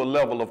through a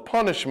level of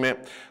punishment.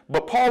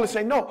 But Paul is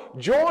saying, no,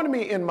 join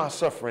me in my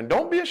suffering.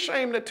 Don't be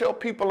ashamed to tell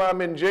people I'm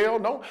in jail.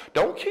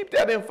 Don't keep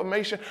that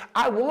information.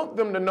 I want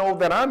them to know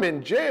that I'm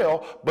in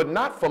jail, but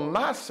not for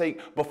my sake,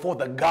 but for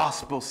the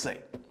gospel's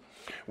sake.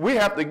 We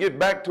have to get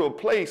back to a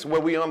place where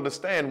we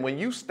understand when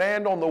you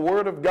stand on the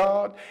Word of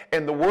God,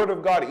 and the Word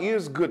of God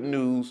is good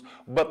news,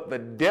 but the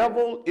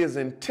devil is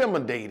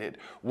intimidated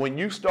when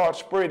you start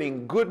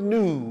spreading good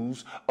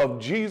news of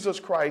Jesus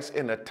Christ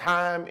in a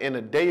time, in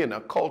a day, in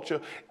a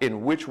culture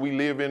in which we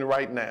live in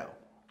right now.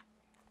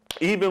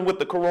 Even with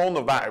the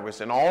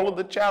coronavirus and all of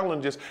the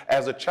challenges,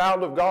 as a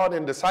child of God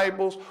and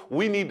disciples,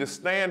 we need to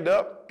stand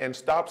up and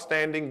stop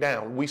standing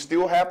down. We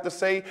still have to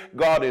say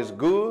God is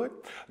good,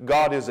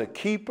 God is a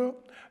keeper,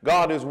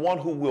 God is one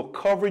who will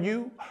cover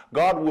you,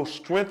 God will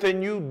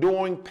strengthen you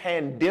during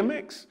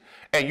pandemics.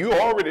 And you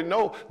already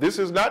know this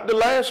is not the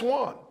last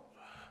one.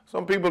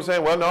 Some people say,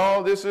 well,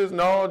 no,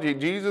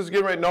 Jesus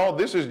getting ready. No,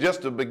 this is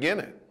just the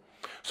beginning.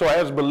 So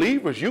as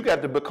believers, you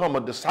got to become a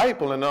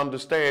disciple and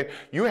understand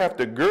you have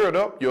to gird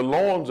up your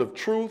loins of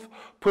truth,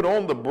 put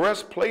on the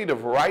breastplate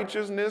of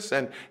righteousness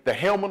and the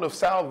helmet of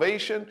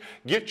salvation,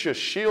 get your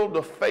shield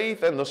of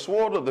faith and the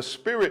sword of the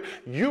Spirit.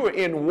 You're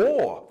in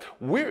war.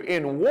 We're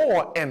in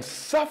war, and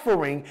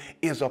suffering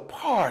is a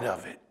part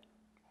of it.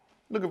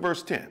 Look at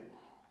verse 10.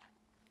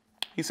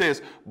 He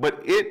says,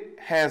 but it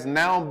has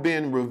now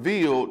been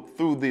revealed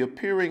through the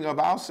appearing of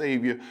our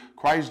Savior,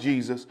 Christ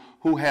Jesus,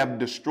 who have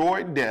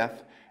destroyed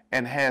death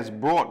and has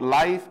brought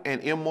life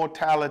and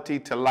immortality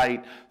to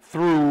light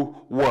through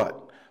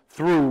what?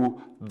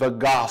 Through the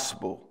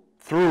gospel.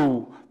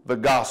 Through the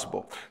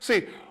gospel.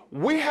 See,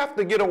 we have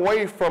to get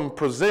away from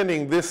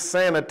presenting this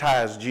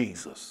sanitized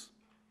Jesus,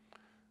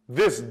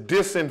 this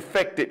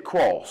disinfected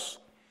cross,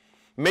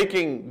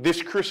 making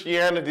this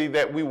Christianity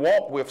that we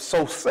walk with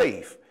so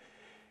safe.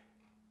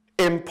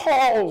 In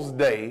Paul's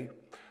day,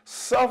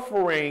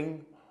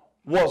 suffering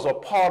was a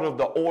part of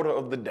the order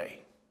of the day.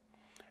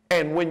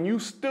 And when you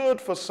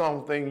stood for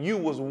something, you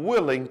was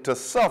willing to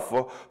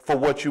suffer for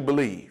what you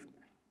believed.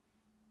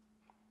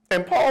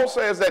 And Paul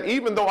says that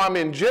even though I'm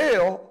in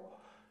jail,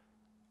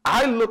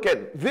 I look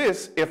at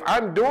this, if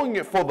I'm doing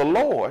it for the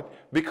Lord,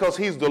 because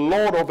he's the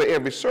Lord over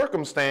every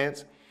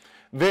circumstance,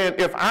 then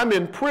if I'm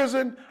in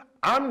prison,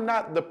 I'm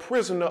not the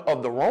prisoner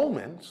of the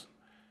Romans.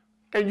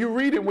 And you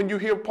read it when you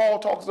hear Paul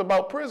talks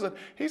about prison.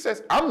 He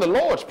says, I'm the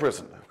Lord's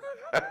prisoner.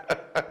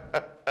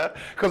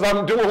 Because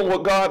I'm doing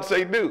what God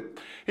say do.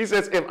 He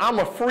says, if I'm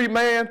a free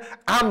man,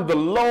 I'm the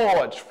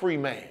Lord's free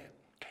man.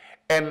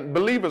 And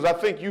believers, I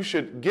think you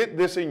should get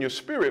this in your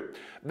spirit,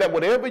 that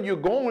whatever you're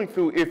going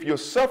through, if you're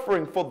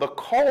suffering for the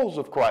cause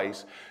of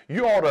Christ,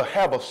 you ought to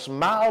have a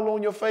smile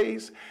on your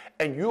face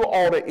and you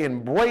ought to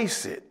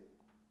embrace it.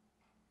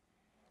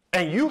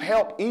 And you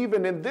help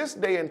even in this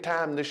day and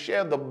time to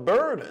share the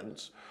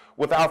burdens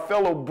with our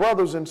fellow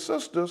brothers and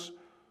sisters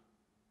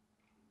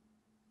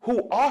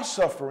who are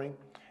suffering.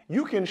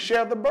 You can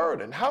share the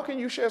burden. How can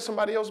you share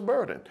somebody else's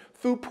burden?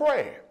 Through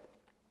prayer.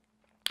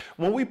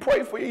 When we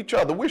pray for each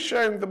other, we're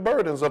sharing the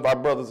burdens of our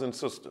brothers and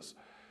sisters.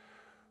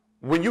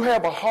 When you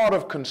have a heart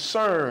of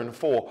concern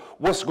for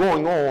what's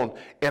going on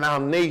in our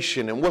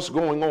nation and what's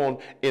going on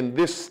in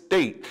this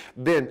state,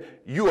 then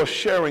you are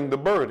sharing the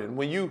burden.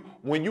 When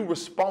you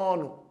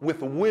respond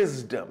with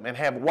wisdom and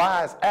have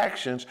wise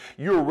actions,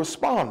 you're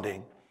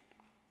responding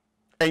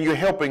and you're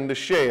helping to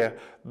share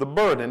the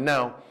burden.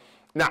 Now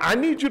I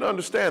need you to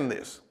understand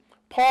this.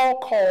 Paul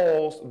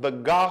calls the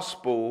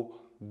gospel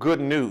good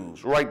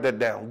news. Write that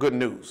down, good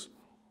news.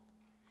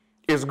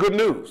 It's good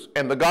news,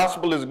 and the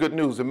gospel is good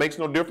news. It makes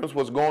no difference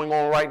what's going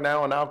on right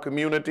now in our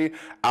community,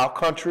 our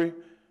country,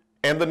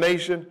 and the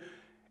nation.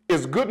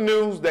 It's good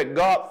news that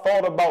God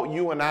thought about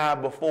you and I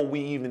before we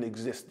even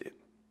existed.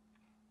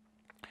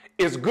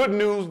 It's good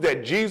news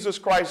that Jesus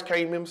Christ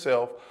came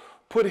himself,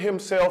 put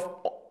himself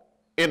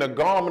in a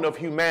garment of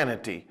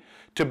humanity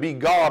to be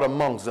God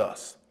amongst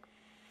us.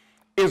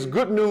 It's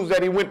good news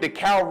that he went to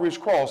Calvary's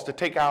cross to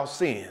take our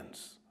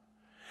sins.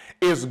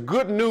 It's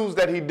good news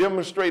that he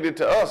demonstrated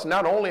to us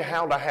not only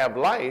how to have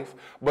life,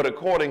 but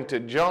according to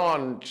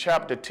John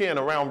chapter 10,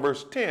 around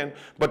verse 10,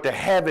 but to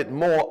have it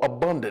more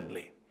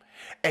abundantly.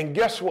 And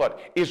guess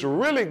what? It's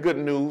really good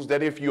news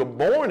that if you're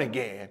born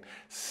again,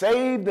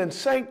 saved and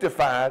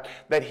sanctified,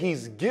 that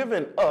he's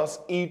given us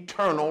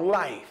eternal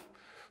life.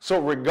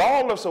 So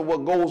regardless of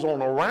what goes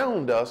on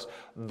around us,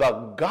 the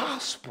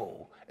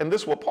gospel, and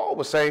this is what Paul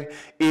was saying,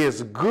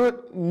 is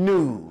good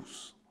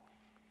news.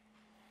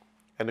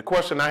 And the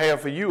question I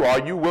have for you, are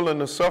you willing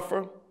to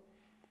suffer?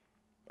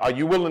 Are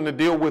you willing to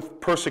deal with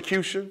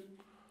persecution?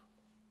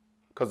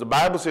 Because the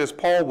Bible says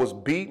Paul was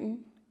beaten,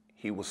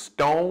 he was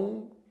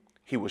stoned,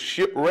 he was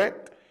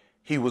shipwrecked,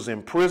 he was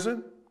in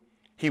prison,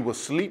 he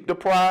was sleep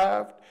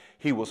deprived,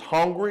 he was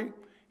hungry,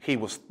 he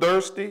was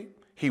thirsty,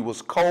 he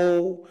was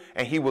cold,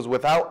 and he was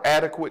without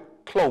adequate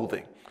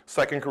clothing.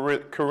 2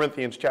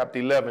 Corinthians chapter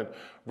 11,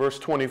 verse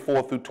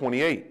 24 through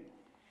 28.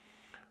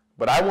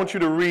 But I want you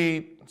to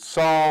read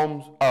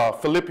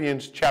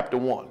Philippians chapter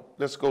 1.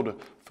 Let's go to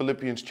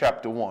Philippians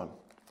chapter 1.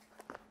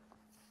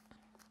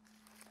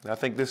 I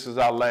think this is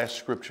our last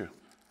scripture.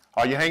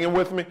 Are you hanging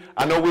with me?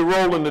 I know we're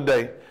rolling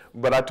today,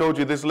 but I told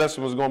you this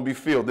lesson was going to be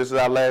filled. This is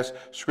our last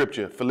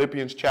scripture,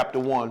 Philippians chapter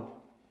 1.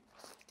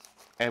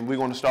 And we're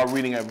going to start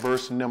reading at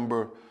verse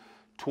number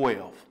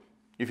 12.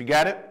 If you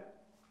got it,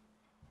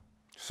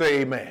 say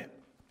amen.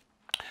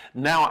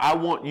 Now I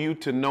want you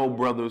to know,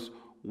 brothers,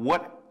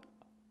 what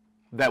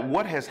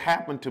has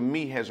happened to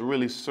me has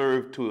really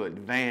served to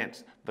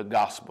advance the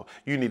gospel.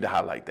 You need to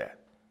highlight that.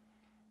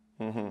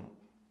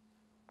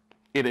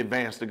 It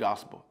advanced the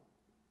gospel.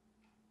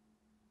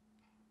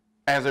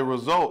 As a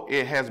result,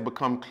 it has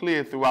become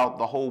clear throughout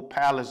the whole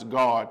palace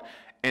guard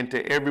and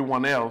to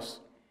everyone else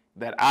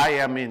that I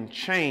am in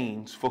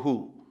chains for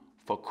who?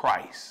 For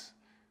Christ.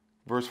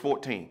 Verse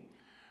 14.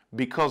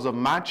 Because of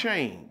my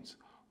chains,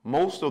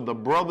 most of the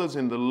brothers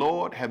in the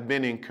Lord have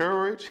been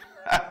encouraged,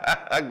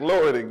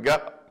 glory to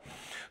God,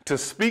 to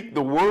speak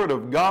the word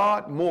of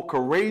God more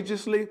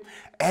courageously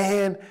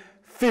and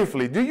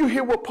fearfully. Do you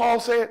hear what Paul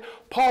said?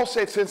 Paul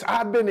said, since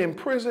I've been in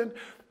prison,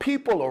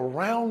 people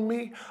around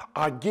me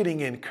are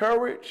getting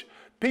encouraged.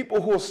 People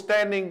who are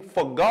standing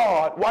for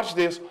God, watch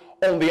this,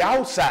 on the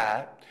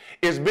outside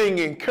is being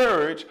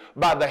encouraged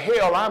by the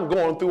hell I'm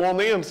going through on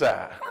the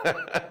inside.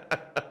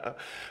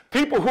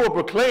 People who are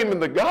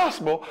proclaiming the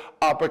gospel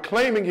are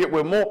proclaiming it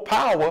with more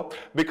power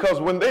because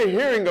when they're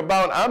hearing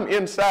about I'm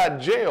inside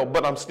jail,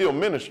 but I'm still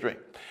ministering.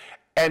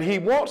 And he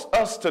wants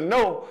us to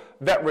know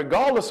that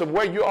regardless of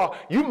where you are,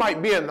 you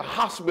might be in the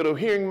hospital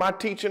hearing my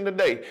teaching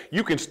today.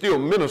 You can still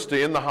minister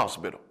in the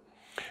hospital.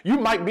 You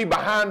might be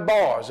behind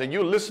bars and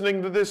you're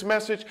listening to this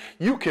message.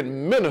 You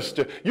can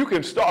minister. You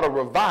can start a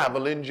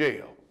revival in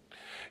jail.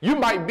 You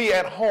might be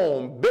at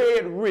home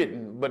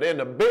bedridden, but in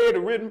a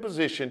bedridden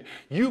position,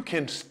 you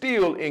can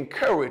still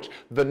encourage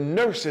the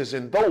nurses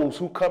and those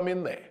who come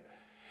in there.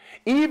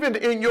 Even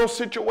in your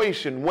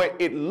situation where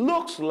it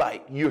looks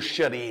like you're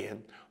shut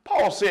in,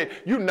 Paul said,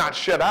 you're not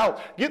shut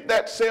out. Get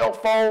that cell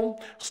phone,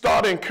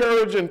 start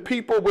encouraging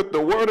people with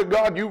the word of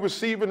God you're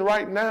receiving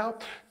right now.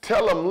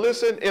 Tell them,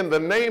 listen, in the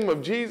name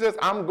of Jesus,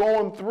 I'm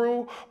going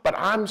through, but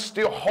I'm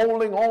still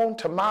holding on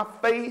to my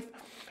faith.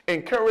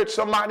 Encourage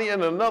somebody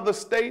in another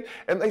state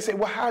and they say,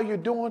 well, how you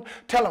doing?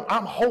 Tell them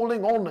I'm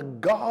holding on to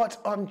God's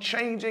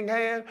unchanging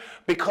hand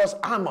because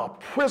I'm a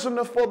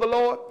prisoner for the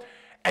Lord.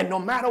 And no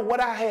matter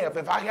what I have,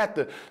 if I have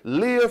to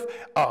live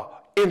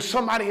in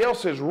somebody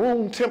else's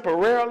room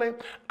temporarily,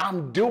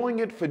 I'm doing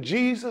it for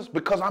Jesus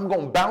because I'm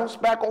going to bounce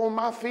back on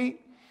my feet.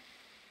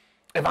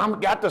 If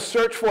I've got to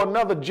search for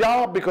another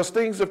job because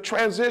things have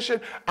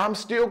transitioned, I'm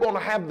still going to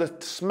have the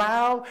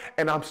smile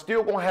and I'm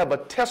still going to have a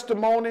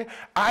testimony.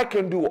 I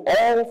can do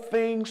all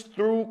things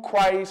through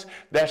Christ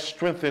that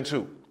strengthens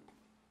who?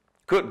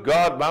 Good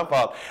God, my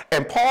Father.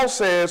 And Paul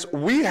says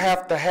we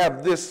have to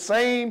have this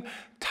same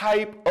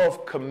type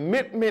of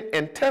commitment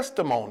and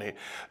testimony.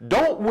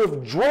 Don't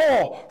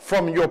withdraw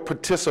from your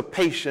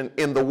participation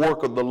in the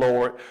work of the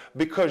Lord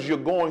because you're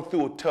going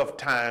through tough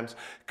times.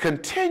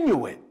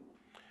 Continue it.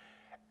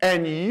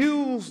 And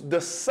use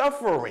the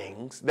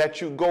sufferings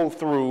that you go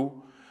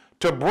through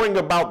to bring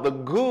about the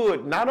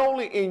good, not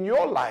only in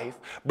your life,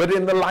 but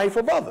in the life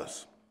of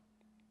others.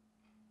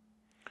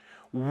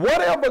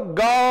 Whatever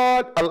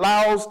God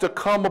allows to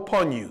come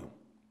upon you,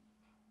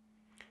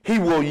 he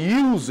will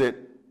use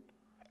it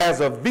as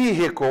a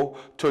vehicle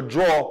to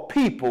draw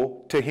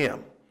people to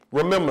him.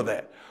 Remember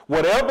that.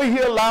 Whatever he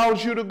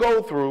allows you to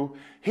go through,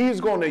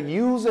 he's going to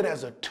use it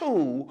as a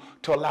tool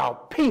to allow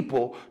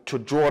people to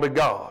draw to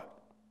God.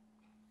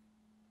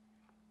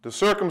 The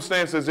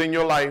circumstances in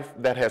your life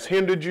that has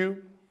hindered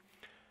you,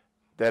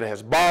 that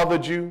has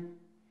bothered you,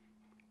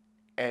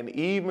 and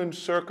even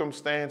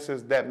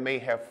circumstances that may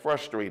have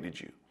frustrated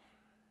you.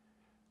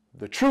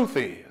 The truth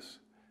is,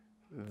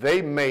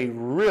 they may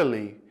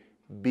really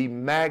be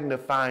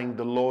magnifying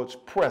the Lord's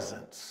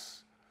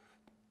presence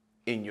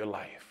in your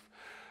life.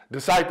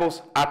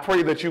 Disciples, I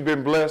pray that you've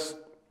been blessed.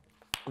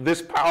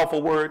 This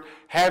powerful word,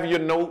 have your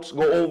notes,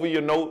 go over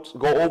your notes,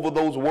 go over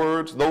those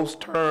words, those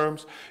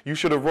terms. You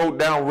should have wrote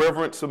down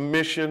reverent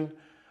submission,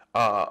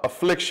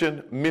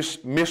 affliction,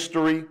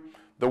 mystery,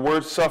 the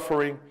word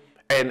suffering.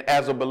 And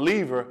as a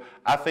believer,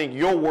 I think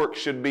your work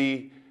should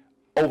be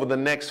over the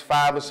next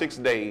 5 or 6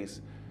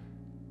 days,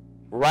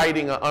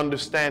 writing an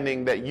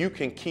understanding that you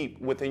can keep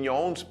within your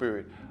own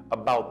spirit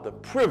about the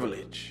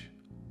privilege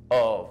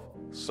of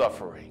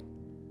suffering.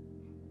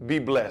 Be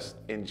blessed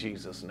in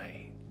Jesus'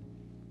 name.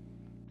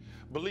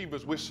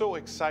 Believers, we're so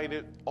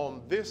excited.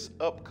 On this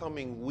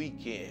upcoming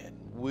weekend,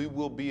 we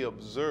will be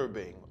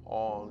observing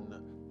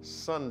on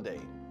Sunday,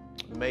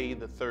 May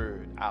the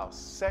 3rd, our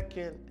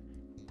second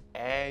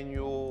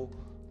annual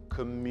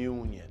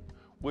communion.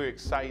 We're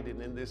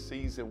excited in this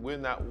season. We're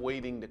not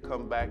waiting to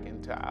come back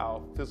into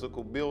our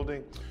physical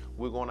building.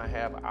 We're going to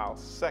have our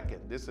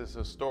second, this is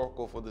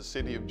historical for the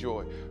City of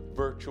Joy,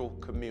 virtual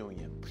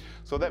communion.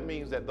 So that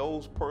means that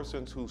those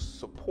persons who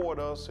support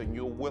us and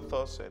you're with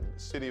us in the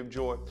City of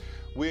Joy,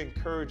 we're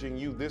encouraging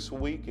you this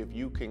week, if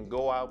you can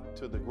go out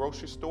to the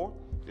grocery store,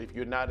 if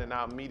you're not in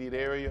our immediate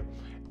area,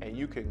 and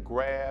you can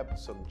grab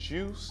some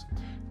juice,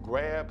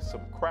 grab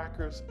some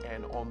crackers,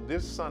 and on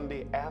this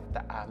Sunday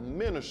after I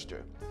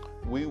minister,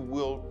 we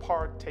will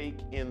partake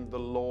in the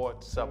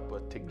Lord's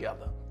Supper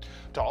together.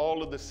 To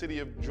all of the City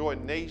of Joy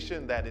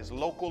Nation that is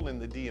local in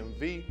the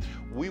DMV,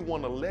 we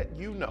want to let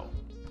you know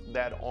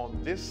that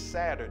on this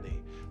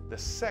Saturday, the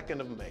 2nd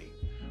of May,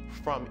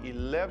 from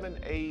 11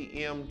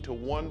 a.m. to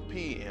 1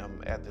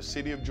 p.m. at the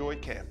City of Joy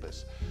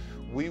campus,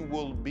 we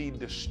will be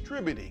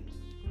distributing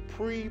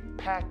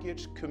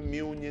pre-packaged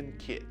communion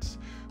kits.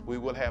 We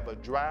will have a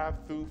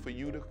drive-through for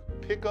you to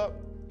pick up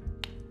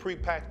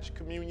pre-packaged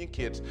communion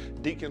kits.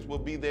 Deacons will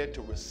be there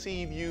to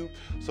receive you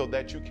so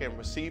that you can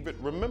receive it.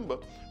 Remember,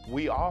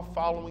 we are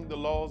following the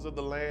laws of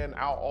the land.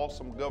 Our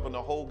awesome Governor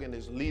Hogan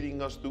is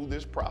leading us through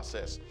this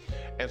process.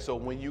 And so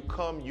when you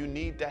come, you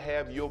need to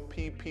have your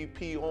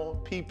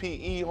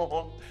PPE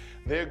on.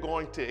 They're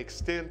going to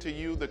extend to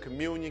you the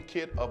communion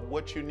kit of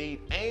what you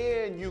need,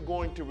 and you're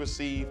going to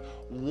receive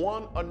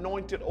one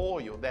anointed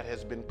oil that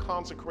has been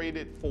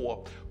consecrated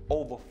for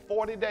over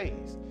 40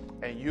 days.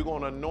 And you're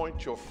going to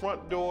anoint your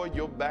front door,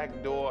 your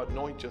back door,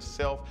 anoint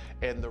yourself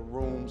and the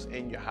rooms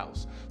in your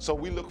house. So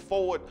we look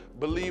forward,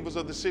 believers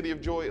of the City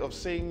of Joy, of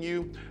seeing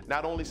you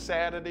not only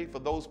Saturday for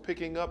those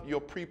picking up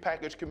your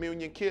prepackaged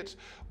communion kits,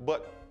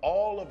 but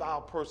all of our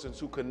persons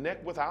who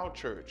connect with our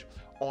church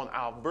on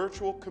our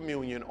virtual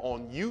communion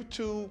on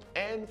YouTube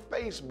and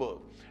Facebook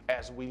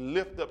as we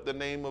lift up the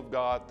name of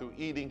God through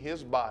eating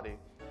his body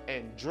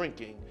and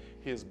drinking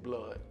his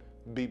blood.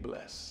 Be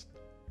blessed.